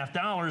Kennedy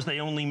 $50. They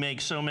only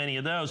make so many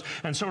of those.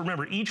 And so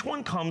remember, each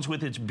one comes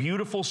with its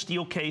beautiful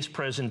steel case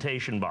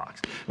presentation box.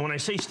 And when I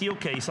say steel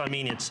case, I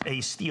mean it's a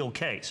steel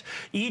case.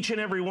 Each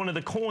and every one of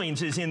the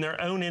coins is in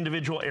their own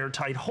individual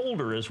airtight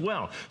holder as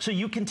well. So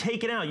you can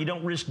take it out. You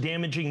don't risk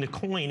damaging the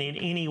coin in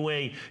any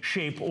way,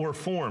 shape, or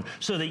form,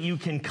 so that you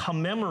can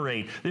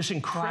commemorate this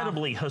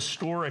incredibly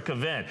historic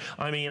event.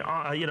 I mean,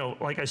 you know,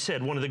 like I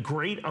said, one of the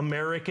great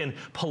American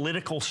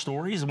political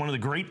stories, one of the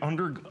great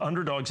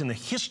underdogs in the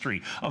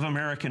history of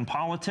American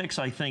politics.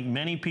 I think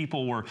many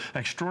people were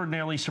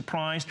extraordinarily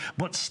surprised,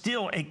 but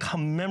still a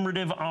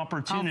commemorative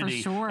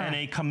opportunity and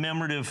a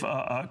commemorative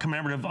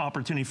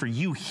opportunity for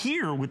you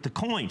here with the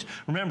coins.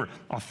 Remember,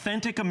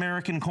 authentic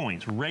American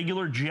coins,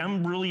 regular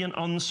gem brilliant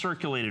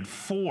uncirculated,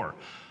 4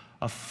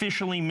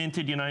 officially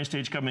minted United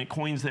States government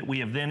coins that we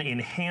have then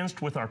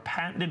enhanced with our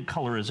patented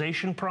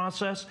colorization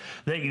process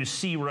that you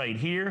see right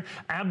here.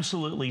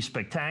 Absolutely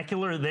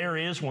spectacular. There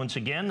is, once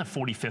again, the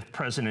 45th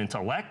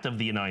President-elect of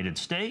the United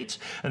States.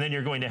 And then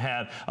you're going to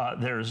have,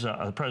 there's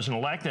a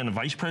President-elect and a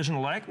Vice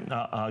President-elect,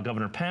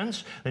 Governor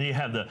Pence. Then you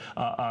have the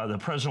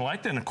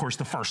President-elect and, of course,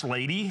 the First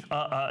Lady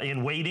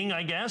in waiting,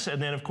 I guess. And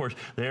then, of course,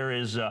 there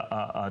is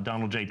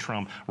Donald J.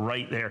 Trump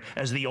right there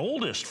as the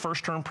oldest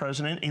first-term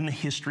president in the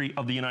history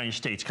of the United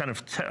States. Kind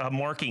kind of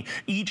marking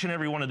each and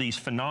every one of these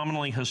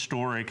phenomenally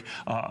historic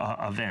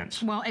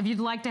events. Well, if you'd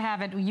like to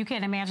have it, you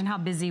can't imagine how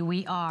busy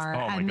we are. Oh,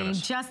 I mean,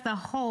 just the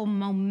whole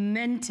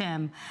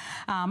momentum,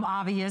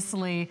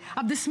 obviously,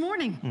 of this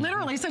morning,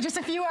 literally, so just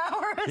a few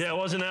hours. Yeah, it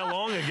wasn't that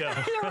long ago.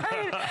 You're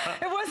right.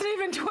 It wasn't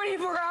even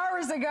 24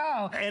 hours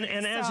ago.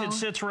 And as it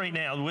sits right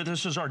now,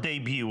 this is our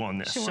debut on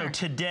this. Sure. So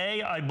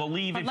today, I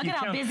believe, but if look you at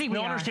count, how busy we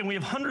are. Understand, we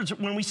have hundreds.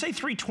 When we say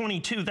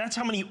 322, that's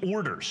how many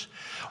orders.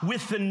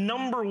 With the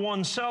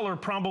 #1 seller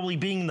probably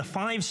being the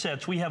 5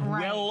 sets, we have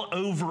well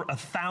over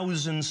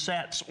 1,000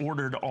 sets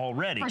ordered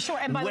already. For sure.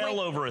 And by the way,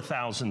 over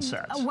 1,000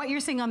 sets. What you're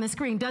seeing on the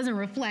screen doesn't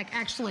reflect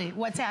actually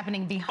what's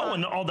happening behind. Oh,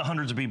 and all the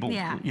hundreds of people,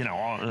 you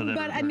know.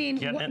 But I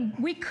mean,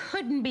 we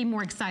couldn't be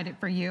more excited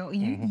for you.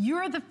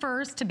 You're the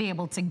first to be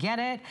able to get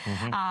it.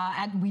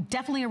 And we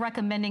definitely are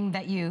recommending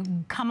that you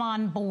come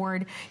on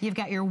board. You've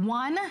got your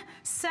 1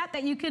 set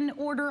that you can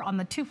order on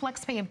the 2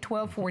 FlexPay of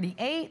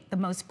 $12.48. The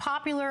most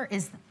popular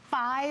is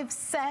 5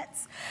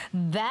 sets.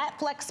 That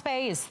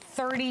FlexPay is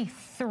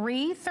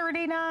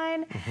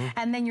 $33.39,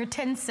 and then your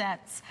 10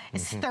 sets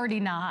is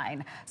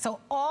 $39. So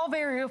all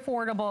very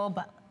affordable,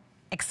 but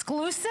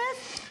exclusive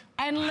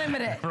and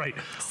limited. Right.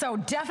 So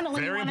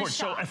definitely very important.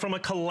 Shop. So from a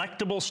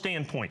collectible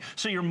standpoint,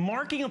 so you're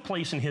marking a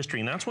place in history,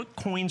 and that's what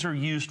coins are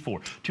used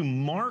for, to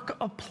mark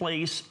a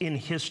place in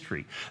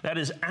history. That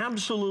is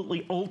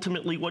absolutely,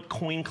 ultimately what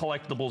coin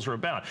collectibles are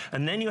about.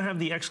 And then you have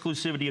the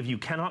exclusivity of you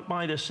cannot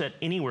buy this set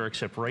anywhere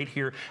except right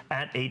here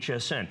at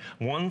HSN.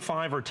 1,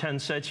 5, or 10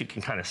 sets, you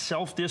can kind of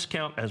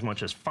self-discount as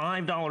much as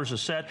 $5 a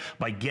set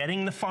by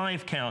getting the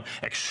 5 count.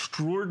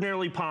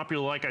 Extraordinarily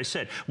popular, like I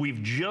said.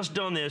 We've just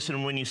done this,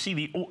 and when you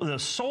see the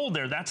sold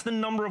there, that's the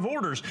number of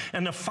orders,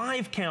 and the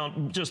 5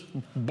 count just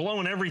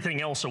blowing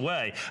everything else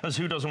away, as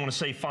who doesn't want to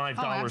save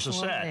 $5 a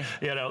set,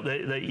 you know,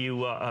 that you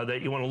want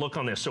to look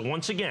on this. So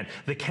once again,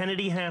 the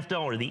Kennedy $half,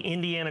 the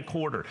Indiana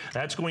quarter,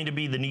 that's going to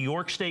be the New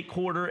York State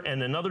quarter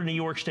and another New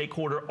York State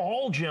quarter,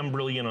 all gem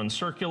brilliant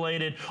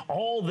uncirculated,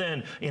 all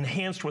then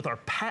enhanced with our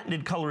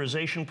patented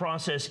colorization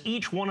process,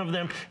 each one of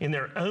them in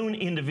their own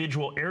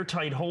individual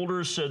airtight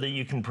holders so that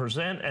you can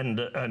present and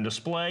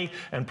display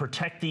and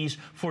protect these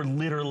for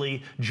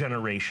literally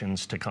generations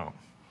to come.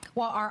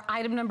 Well, our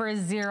item number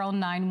is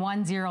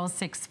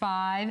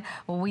 091065.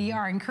 We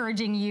are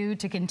encouraging you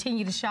to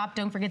continue to shop.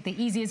 Don't forget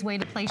the easiest way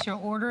to place your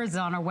order is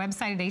on our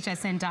website at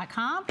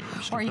hsn.com,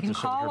 or you can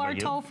call our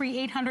toll-free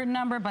 800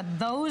 number, but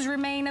those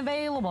remain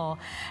available,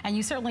 and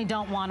you certainly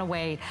don't want to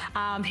wait.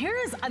 Here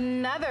is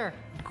another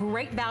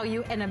great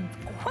value and a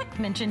quick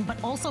mention, but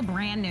also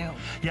brand new.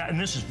 Yeah, and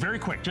this is very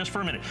quick, just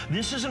for a minute.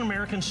 This is an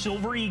American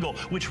Silver Eagle,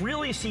 which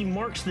really,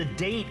 marks the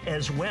date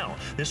as well.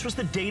 This was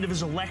the date of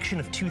his election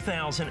of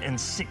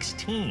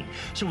 2016.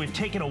 So we've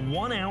taken a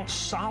 1-ounce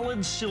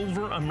solid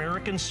silver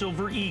American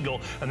Silver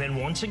Eagle, and then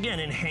once again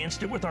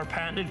enhanced it with our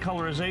patented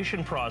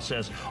colorization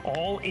process,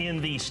 all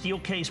in the steel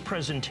case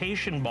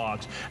presentation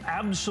box.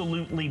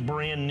 Absolutely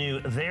brand new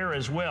there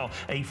as well.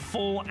 A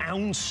full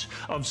ounce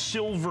of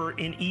silver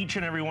in each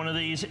and every one of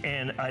these,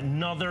 and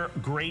another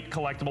great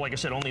collectible. Like I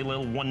said, only a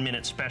little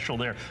 1-minute special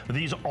there. But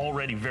these are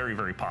already very,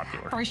 very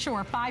popular. For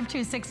sure.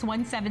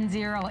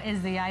 526170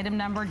 is the item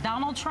number.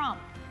 Donald Trump,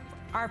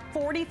 our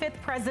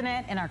 45th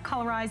president, and our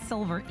colorized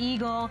Silver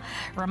Eagle,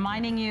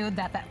 reminding you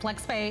that that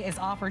FlexPay is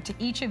offered to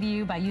each of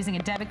you by using a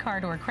debit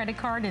card or a credit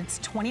card. It's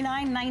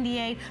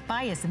 $29.98.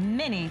 Buy as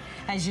many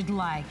as you'd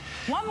like.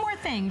 One more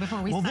thing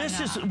before we sign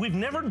off. We've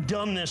never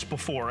done this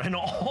before, and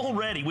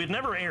already we've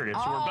never aired it.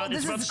 So we're about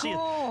to see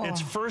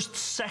its first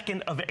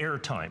second of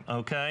airtime,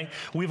 okay?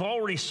 We've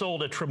already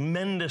sold a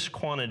tremendous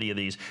quantity of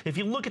these. If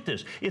you look at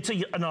this, it's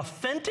an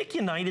authentic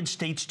United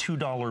States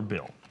 $2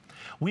 bill.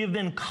 We have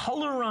then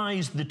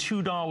colorized the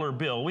 $2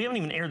 bill. We haven't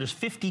even aired this.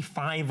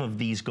 55 of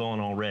these gone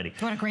already.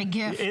 What a great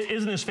gift.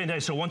 Isn't this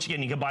fantastic? So once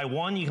again, you can buy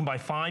 1, you can buy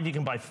 5, you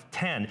can buy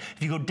 10. If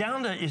you go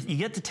down to, you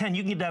get to 10,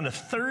 you can get down to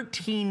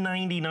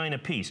 $13.99 a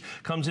piece.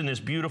 Comes in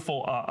this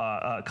beautiful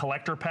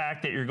collector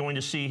pack that you're going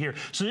to see here.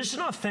 So this is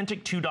an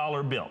authentic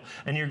 $2 bill.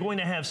 And you're going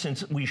to have,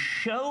 since we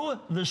show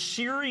the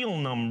serial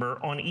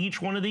number on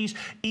each one of these,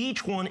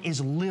 each one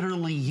is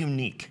literally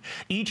unique.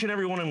 Each and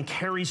every one of them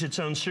carries its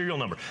own serial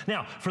number.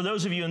 Now, for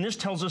those of you, and this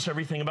tells us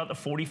everything about the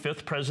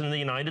 45th president of the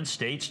United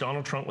States,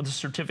 Donald Trump, with a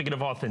certificate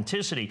of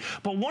authenticity.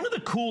 But one of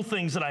the cool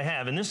things that I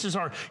have, and this is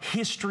our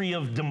history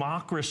of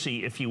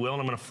democracy, if you will,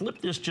 and I'm going to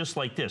flip this just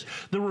like this.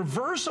 The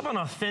reverse of an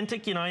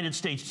authentic United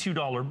States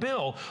 $2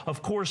 bill,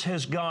 of course,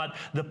 has got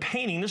the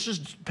painting. This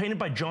is painted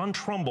by John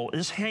Trumbull.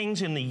 This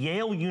hangs in the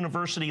Yale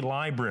University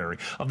Library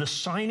of the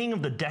signing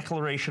of the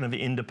Declaration of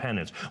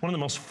Independence. One of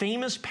the most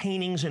famous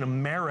paintings in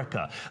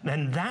America.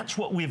 And that's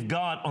what we've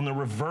got on the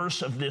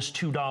reverse of this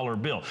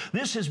 $2 bill.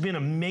 This has been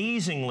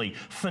amazingly,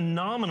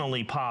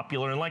 phenomenally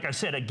popular. And like I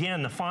said,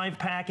 again, the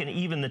 5-pack and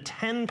even the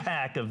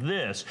 10-pack of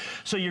this.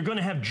 So you're going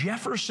to have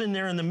Jefferson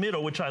there in the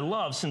middle, which I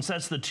love since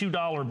that's the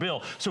 $2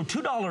 bill. So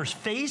 $2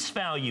 face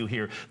value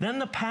here, then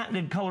the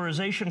patented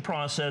colorization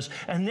process,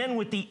 and then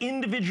with the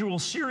individual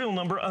serial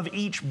number of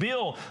each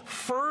bill,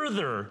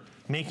 further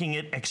making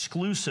it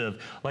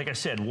exclusive. Like I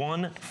said,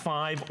 1,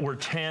 5, or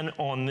 10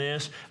 on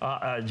this.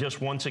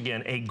 Just once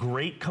again, a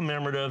great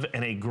commemorative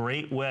and a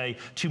great way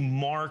to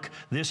mark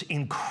this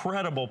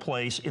incredible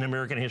place in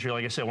American history.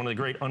 Like I said, one of the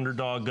great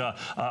underdog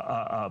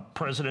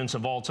presidents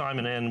of all time,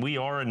 and we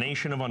are a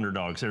nation of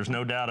underdogs. There's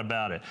no doubt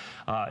about it.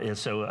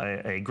 So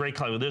a great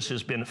color. This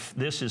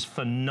is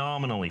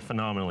phenomenally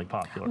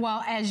popular.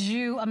 Well, as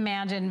you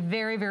imagine,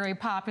 very, very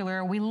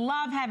popular. We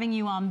love having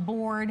you on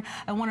board.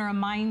 I want to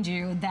remind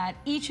you that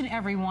each and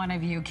every one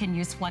of you can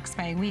use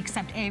FlexPay. We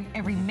accept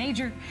every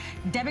major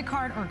debit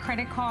card or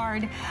credit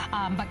card,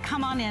 but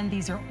come on in.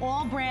 These are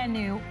all brand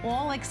new,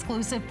 all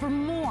exclusive. For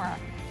more,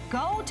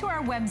 go to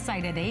our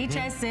website at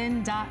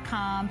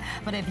hsn.com.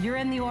 But if you're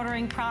in the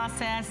ordering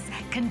process,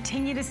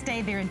 continue to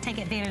stay there and take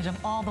advantage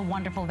of all the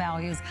wonderful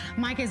values.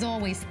 Mike, as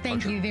always,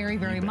 thank you very,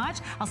 very much.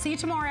 I'll see you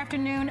tomorrow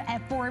afternoon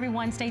at 4,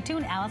 everyone. Stay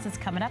tuned. Alice is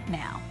coming up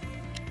now.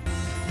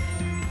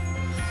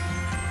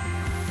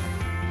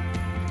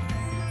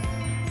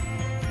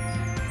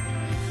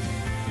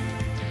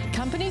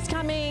 Company's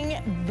coming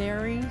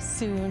very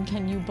soon.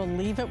 Can you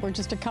believe it? We're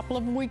just a couple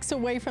of weeks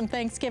away from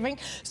Thanksgiving.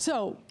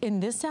 So in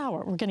this hour,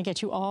 we're going to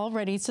get you all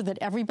ready so that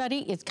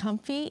everybody is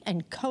comfy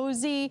and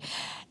cozy.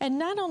 And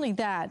not only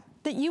that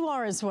you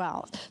are as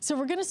well. So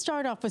we're going to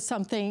start off with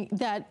something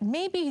that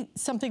may be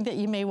something that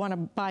you may want to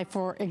buy,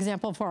 for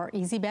example, for our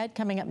Easy Bed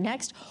coming up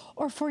next,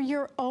 or for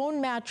your own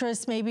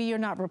mattress. Maybe you're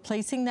not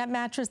replacing that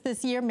mattress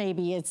this year.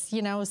 Maybe it's,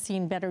 you know,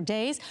 seen better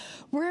days.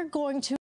 We're going to